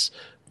enjoy was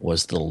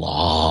the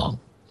long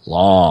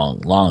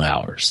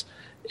hours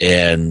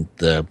and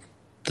the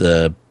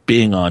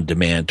being on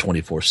demand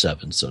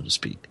 24/7, so to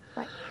speak.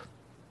 Right.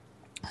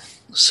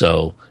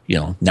 So, you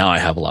know, now I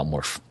have a lot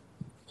more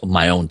of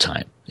my own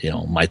time. You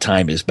know, my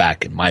time is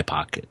back in my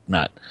pocket,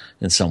 not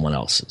in someone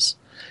else's.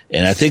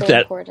 And I think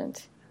that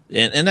important.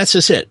 And that's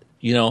just it.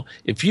 You know,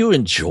 if you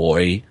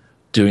enjoy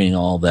doing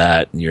all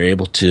that and you're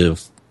able to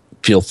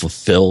feel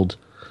fulfilled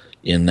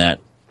in that,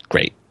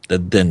 great.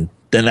 Then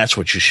that's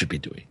what you should be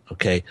doing.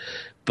 Okay.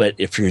 But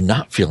if you're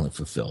not feeling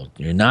fulfilled,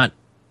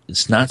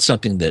 it's not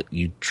something that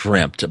you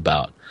dreamt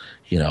about,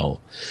 you know,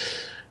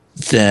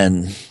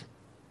 then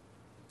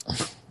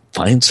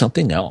find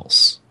something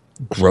else,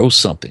 grow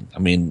something. I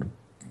mean,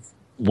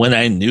 when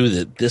I knew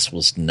that this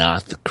was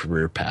not the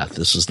career path,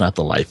 this was not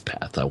the life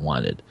path I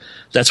wanted,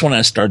 that's when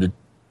I started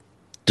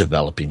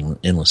developing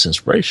Endless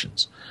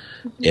Inspirations.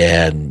 Mm-hmm.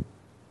 And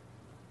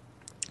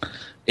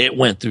it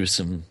went through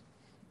some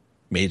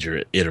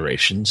major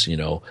iterations, you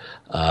know.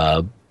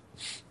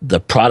 The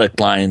product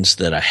lines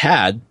that I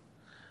had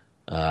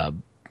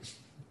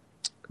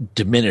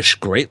diminished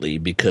greatly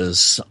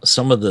because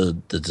some of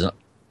the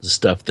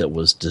stuff that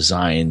was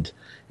designed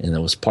and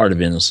that was part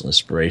of Endless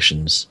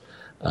Inspirations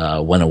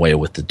went away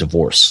with the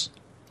divorce.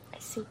 I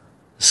see.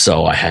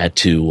 So I had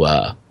to,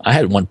 I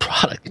had one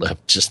product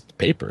left, just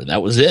paper, and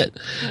that was it.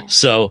 Yeah.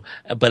 So,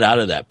 but out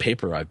of that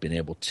paper, I've been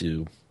able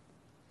to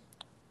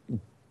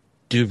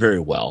do very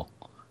well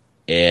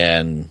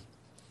and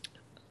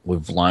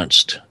we've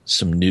launched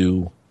some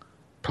new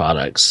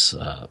products.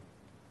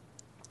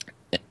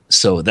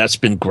 So that's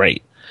been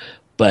great.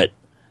 But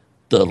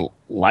the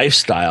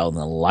lifestyle and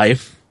the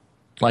life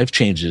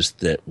changes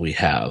that we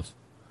have,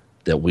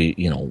 that we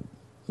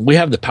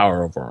have the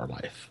power over our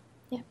life.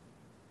 Yeah.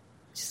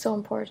 It's so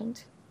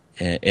important.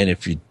 And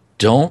if you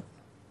don't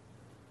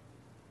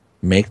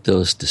make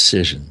those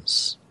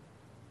decisions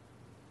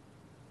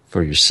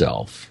for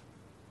yourself,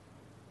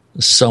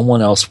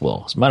 someone else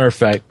will. As a matter of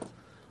fact,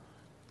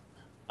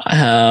 I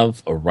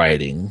have a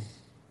writing,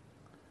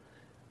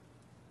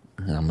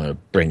 and I'm going to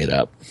bring it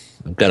up.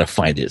 I've got to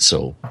find it,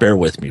 so bear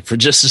with me for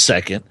just a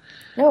second.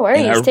 No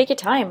worries. Take your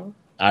time.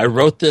 I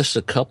wrote this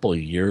a couple of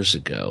years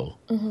ago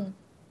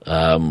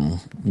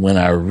when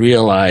I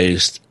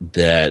realized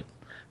that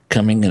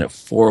coming in at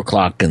 4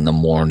 o'clock in the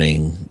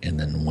morning and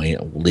then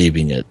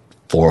leaving at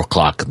 4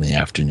 o'clock in the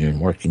afternoon,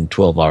 working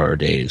 12-hour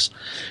days,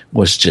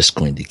 was just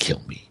going to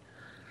kill me.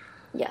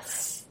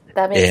 Yes,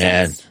 that makes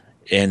sense.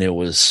 And it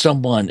was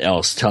someone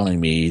else telling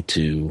me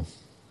to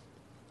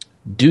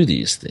do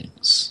these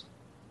things.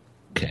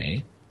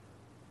 Okay.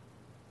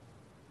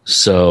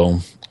 So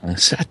I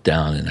sat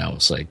down and I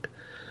was like,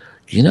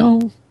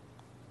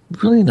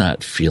 really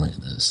not feeling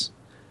this.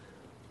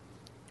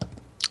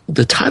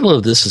 The title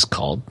of this is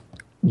called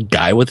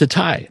Guy with a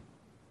Tie.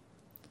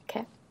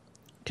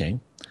 Okay.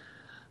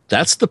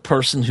 That's the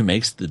person who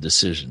makes the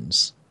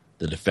decisions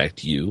that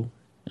affect you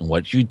and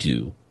what you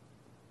do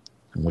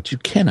and what you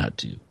cannot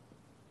do.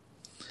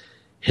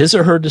 His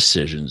or her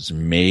decisions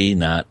may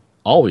not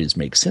always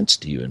make sense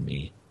to you and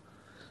me,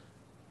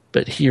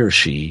 but he or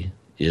she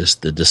is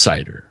the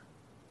decider.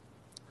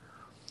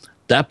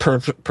 That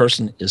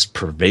person is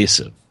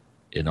pervasive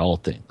in all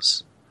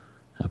things.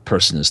 A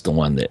person is the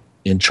one that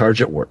in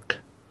charge at work,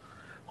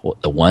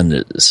 the one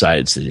that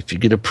decides that if you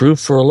get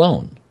approved for a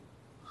loan,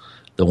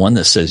 the one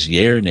that says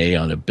yay or nay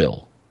on a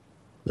bill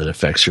that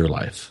affects your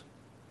life.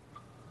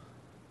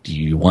 Do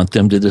you want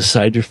them to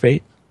decide your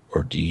fate,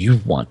 or do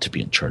you want to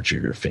be in charge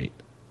of your fate?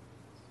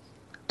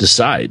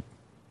 Decide,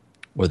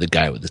 or the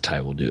guy with the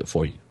tie will do it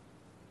for you.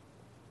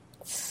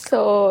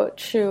 So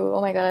true.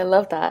 Oh my God, I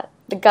love that.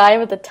 The guy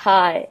with the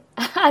tie.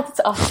 That's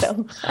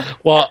awesome.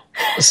 Well,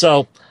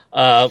 so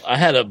I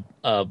had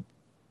a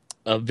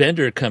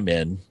vendor come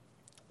in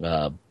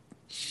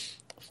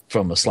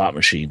from a slot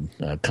machine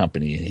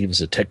company. He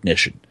was a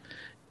technician,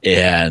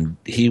 and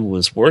he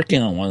was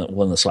working on one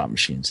of the slot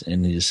machines.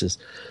 And he says,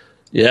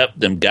 "Yep,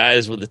 them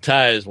guys with the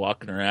ties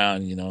walking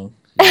around, and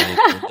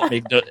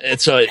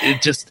so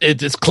it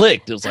just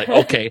clicked. It was like,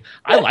 okay,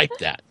 I like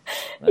that.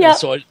 Yeah.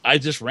 So I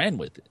just ran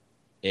with it,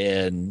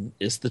 and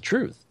it's the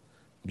truth.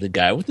 The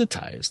guy with the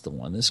tie is the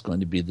one that's going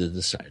to be the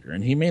decider,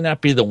 and he may not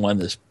be the one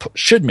that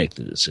should make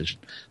the decision,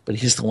 but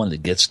he's the one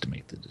that gets to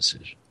make the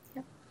decision.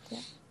 Yeah.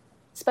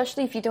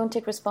 Especially if you don't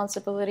take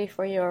responsibility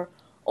for your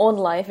own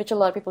life, which a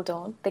lot of people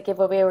don't. They give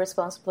away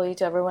responsibility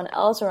to everyone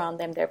else around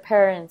them, their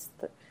parents,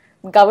 the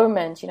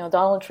government,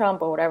 Donald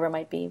Trump or whatever it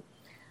might be.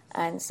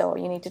 And so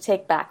you need to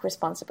take back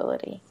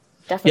responsibility.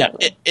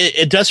 Definitely. Yeah,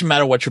 it doesn't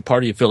matter what your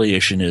party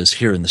affiliation is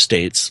here in the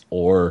States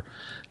or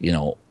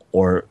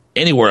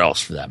anywhere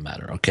else for that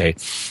matter, okay?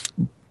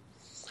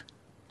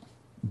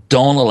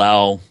 Don't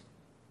allow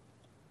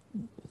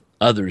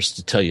others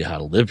to tell you how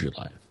to live your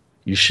life.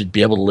 You should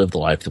be able to live the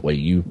life the way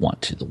you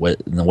want to, the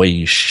way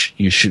you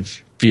should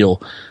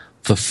feel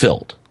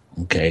fulfilled,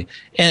 okay?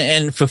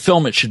 And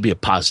fulfillment should be a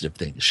positive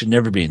thing. It should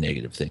never be a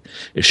negative thing.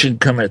 It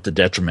shouldn't come at the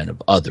detriment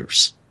of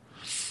others.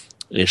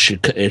 It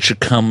should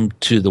come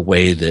to the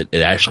way that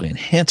it actually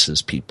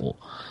enhances people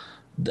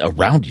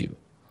around you.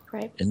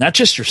 Right. And not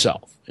just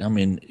yourself. I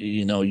mean,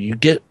 you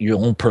get your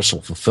own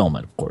personal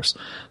fulfillment, of course,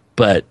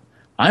 but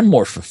I'm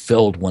more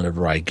fulfilled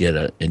whenever I get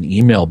an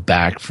email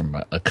back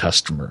from a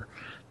customer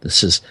that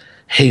says,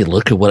 "Hey,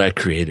 look at what I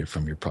created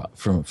from your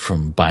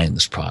from buying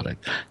this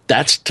product."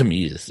 That's, to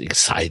me, is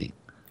exciting.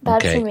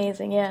 That's okay?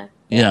 amazing. Yeah.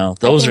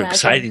 Those are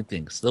exciting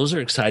things. Those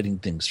are exciting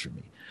things for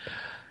me.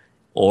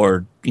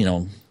 Or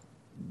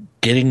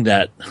getting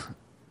that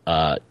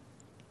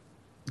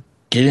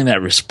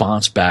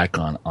response back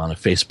on a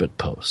Facebook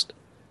post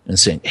and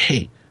saying,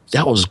 "Hey,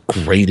 that was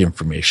great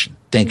information.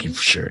 Thank you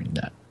for sharing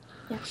that."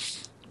 Yeah.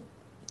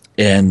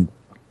 And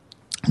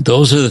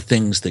those are the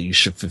things that you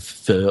should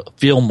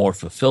feel more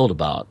fulfilled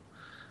about,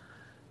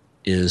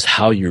 is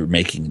how you're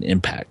making an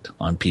impact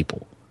on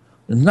people.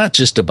 It's not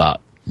just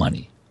about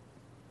money.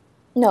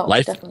 No,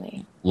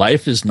 definitely.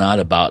 Life is not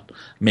about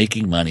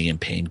making money and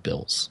paying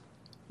bills.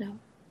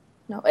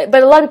 No,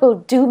 but a lot of people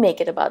do make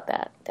it about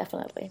that,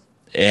 definitely.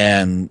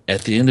 And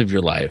at the end of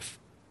your life,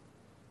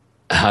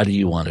 how do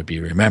you want to be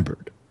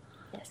remembered?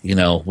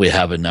 Yes. We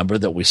have a number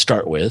that we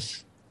start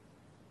with.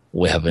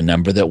 We have a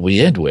number that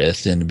we end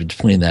with, and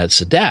between that's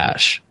a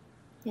dash.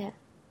 Yeah.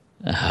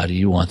 How do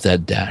you want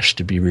that dash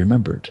to be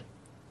remembered?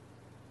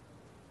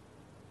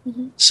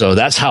 Mm-hmm. So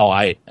that's how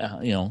I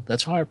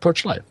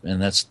approach life,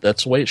 and that's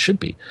the way it should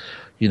be.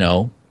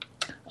 I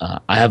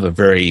have a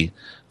very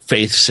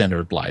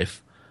faith-centered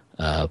life.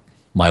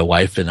 My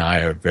wife and I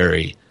are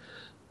very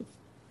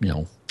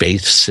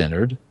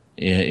faith-centered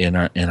in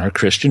our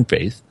Christian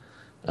faith.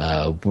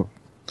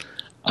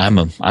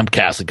 I'm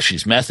Catholic,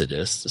 she's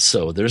Methodist,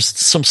 so there's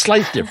some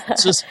slight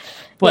differences,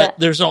 but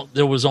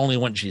there was only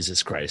one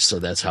Jesus Christ, so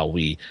that's how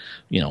we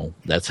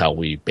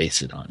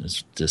base it on.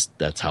 It's just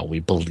that's how we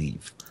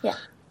believe. Yeah.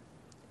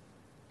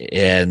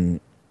 And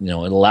it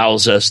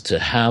allows us to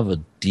have a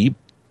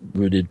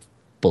deep-rooted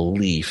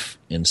belief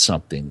in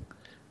something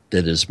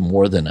that is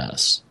more than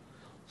us.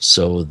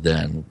 So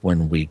then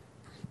when we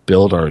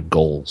build our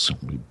goals,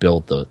 we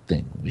build the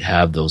thing, we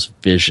have those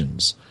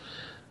visions,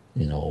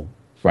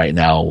 right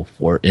now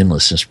where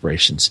Endless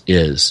Inspirations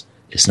is,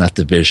 it's not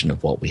the vision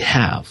of what we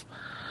have.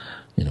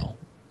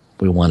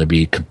 We want to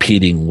be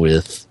competing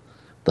with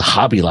the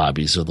Hobby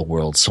Lobbies of the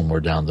world somewhere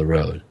down the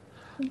road,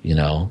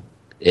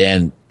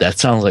 and that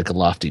sounds like a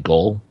lofty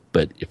goal,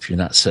 but if you're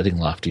not setting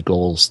lofty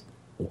goals,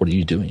 what are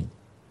you doing?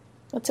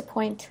 What's the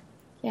point?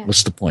 Yeah.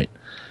 What's the point?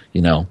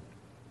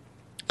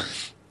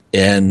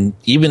 And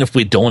even if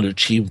we don't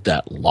achieve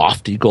that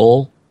lofty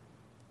goal,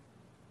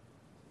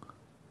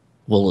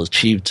 we'll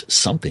achieve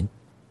something.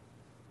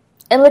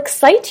 It'll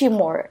excite you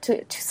more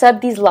to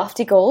set these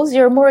lofty goals.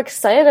 You're more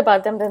excited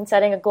about them than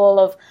setting a goal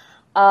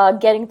of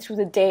getting through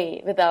the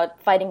day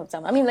without fighting with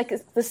someone. I mean, like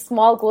the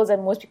small goals that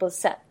most people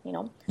set,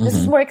 This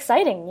is more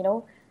exciting,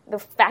 The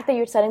fact that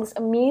you're setting this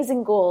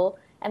amazing goal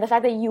and the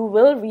fact that you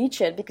will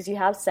reach it because you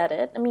have set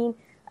it. I mean,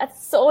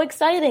 that's so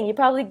exciting. You're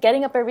probably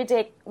getting up every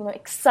day,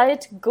 excited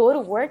to go to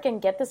work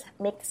and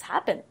make this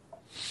happen.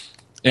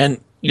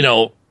 And,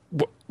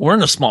 we're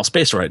in a small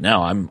space right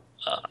now. I'm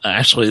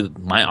actually,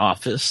 my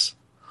office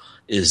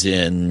is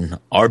in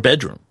our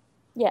bedroom.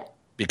 Yeah.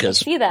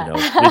 Because I see that.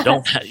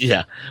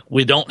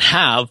 we don't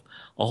have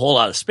a whole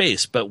lot of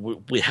space, but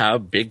we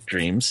have big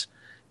dreams,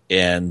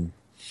 and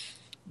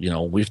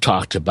we've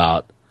talked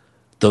about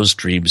those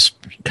dreams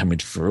coming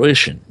to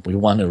fruition. We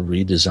want to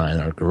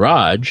redesign our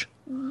garage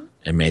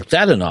and make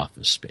that an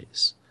office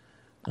space.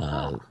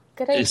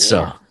 Good idea.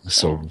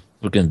 So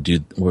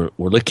we're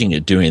looking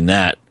at doing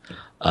that.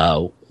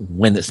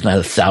 When it's not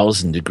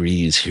 1,000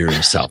 degrees here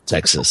in South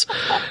Texas,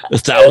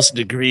 1,000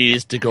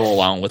 degrees to go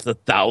along with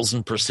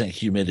 1,000%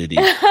 humidity.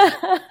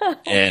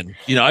 And,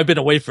 I've been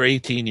away for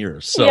 18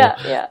 years. So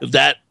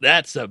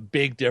that's a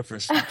big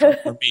difference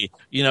for me.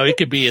 It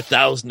could be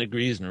 1,000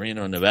 degrees in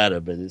Reno,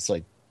 Nevada, but it's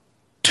like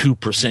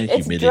 2%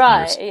 humidity. It's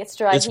dry. It's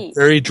dry It's heat.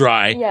 very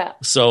dry. Yeah.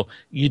 So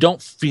you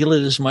don't feel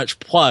it as much.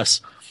 Plus,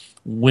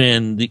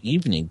 when the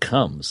evening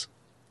comes,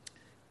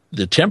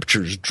 the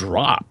temperatures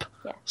drop.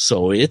 Yeah.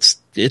 So it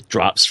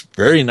drops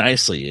very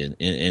nicely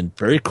and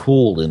very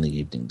cool in the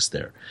evenings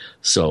there.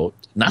 So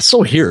not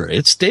so here.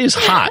 It stays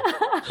hot.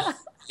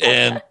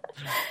 But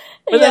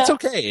that's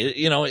okay.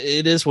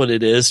 It is what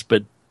it is.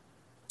 But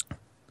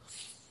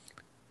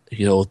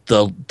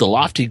the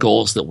lofty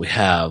goals that we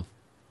have,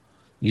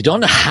 you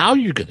don't know how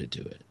you're going to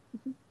do it.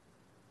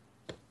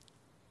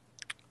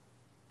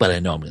 But I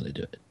know I'm going to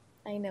do it.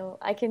 I know.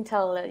 I can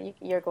tell that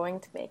you're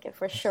going to make it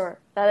for sure.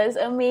 That is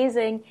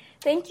amazing.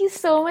 Thank you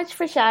so much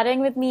for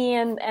chatting with me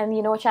and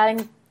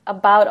chatting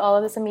about all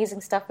of this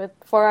amazing stuff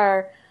for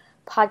our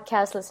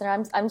podcast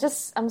listener.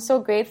 I'm so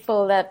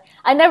grateful that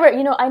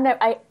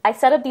I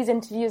set up these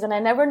interviews and I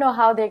never know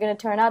how they're going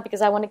to turn out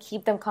because I want to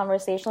keep them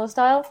conversational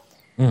style.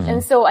 Mm-hmm.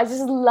 And so I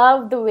just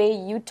love the way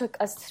you took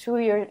us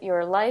through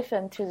your life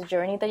and through the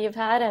journey that you've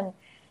had and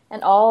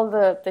all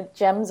the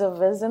gems of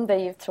wisdom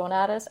that you've thrown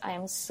at us. I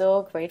am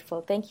so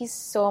grateful. Thank you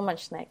so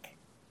much, Nick.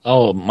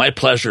 Oh, my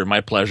pleasure.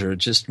 My pleasure.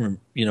 Just,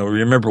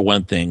 remember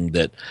one thing,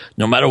 that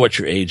no matter what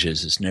your age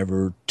is, it's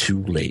never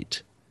too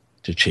late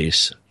to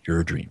chase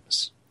your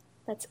dreams.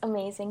 That's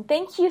amazing.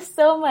 Thank you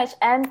so much.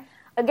 And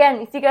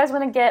again, if you guys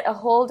want to get a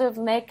hold of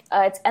Nick,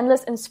 it's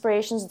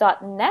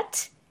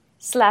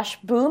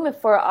endlessinspirations.net/boom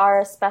for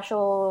our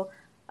special,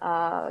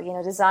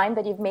 design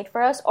that you've made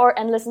for us, or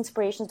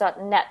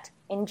endlessinspirations.net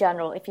in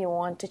general if you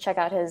want to check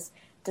out his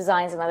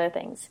designs and other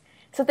things.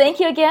 So thank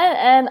you again,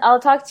 and I'll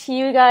talk to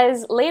you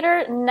guys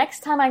later.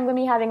 Next time I'm going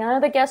to be having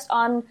another guest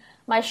on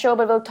my show,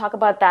 but we'll talk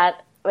about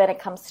that when it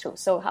comes through.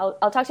 So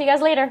I'll talk to you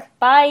guys later.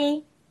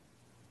 Bye.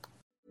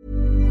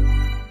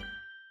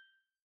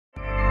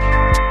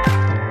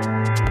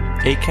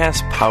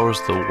 Acast powers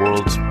the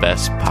world's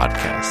best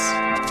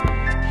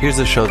podcasts. Here's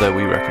a show that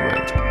we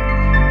recommend.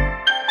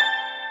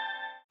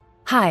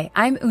 Hi,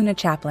 I'm Una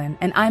Chaplin,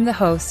 and I'm the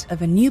host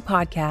of a new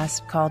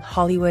podcast called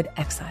Hollywood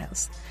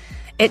Exiles.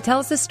 It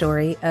tells the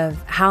story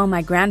of how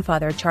my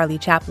grandfather, Charlie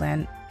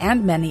Chaplin,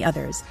 and many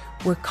others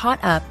were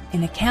caught up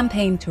in a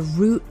campaign to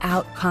root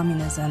out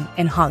communism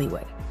in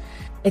Hollywood.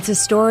 It's a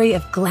story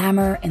of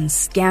glamour and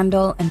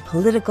scandal and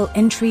political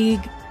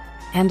intrigue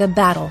and a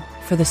battle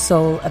for the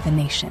soul of a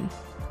nation.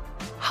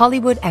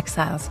 Hollywood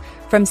Exiles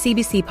from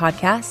CBC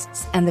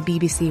Podcasts and the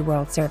BBC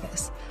World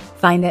Service.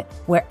 Find it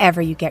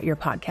wherever you get your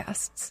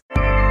podcasts.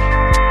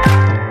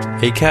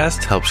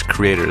 Acast helps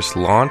creators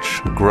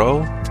launch,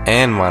 grow,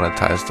 and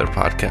monetize their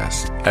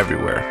podcasts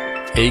everywhere.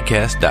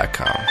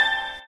 Acast.com.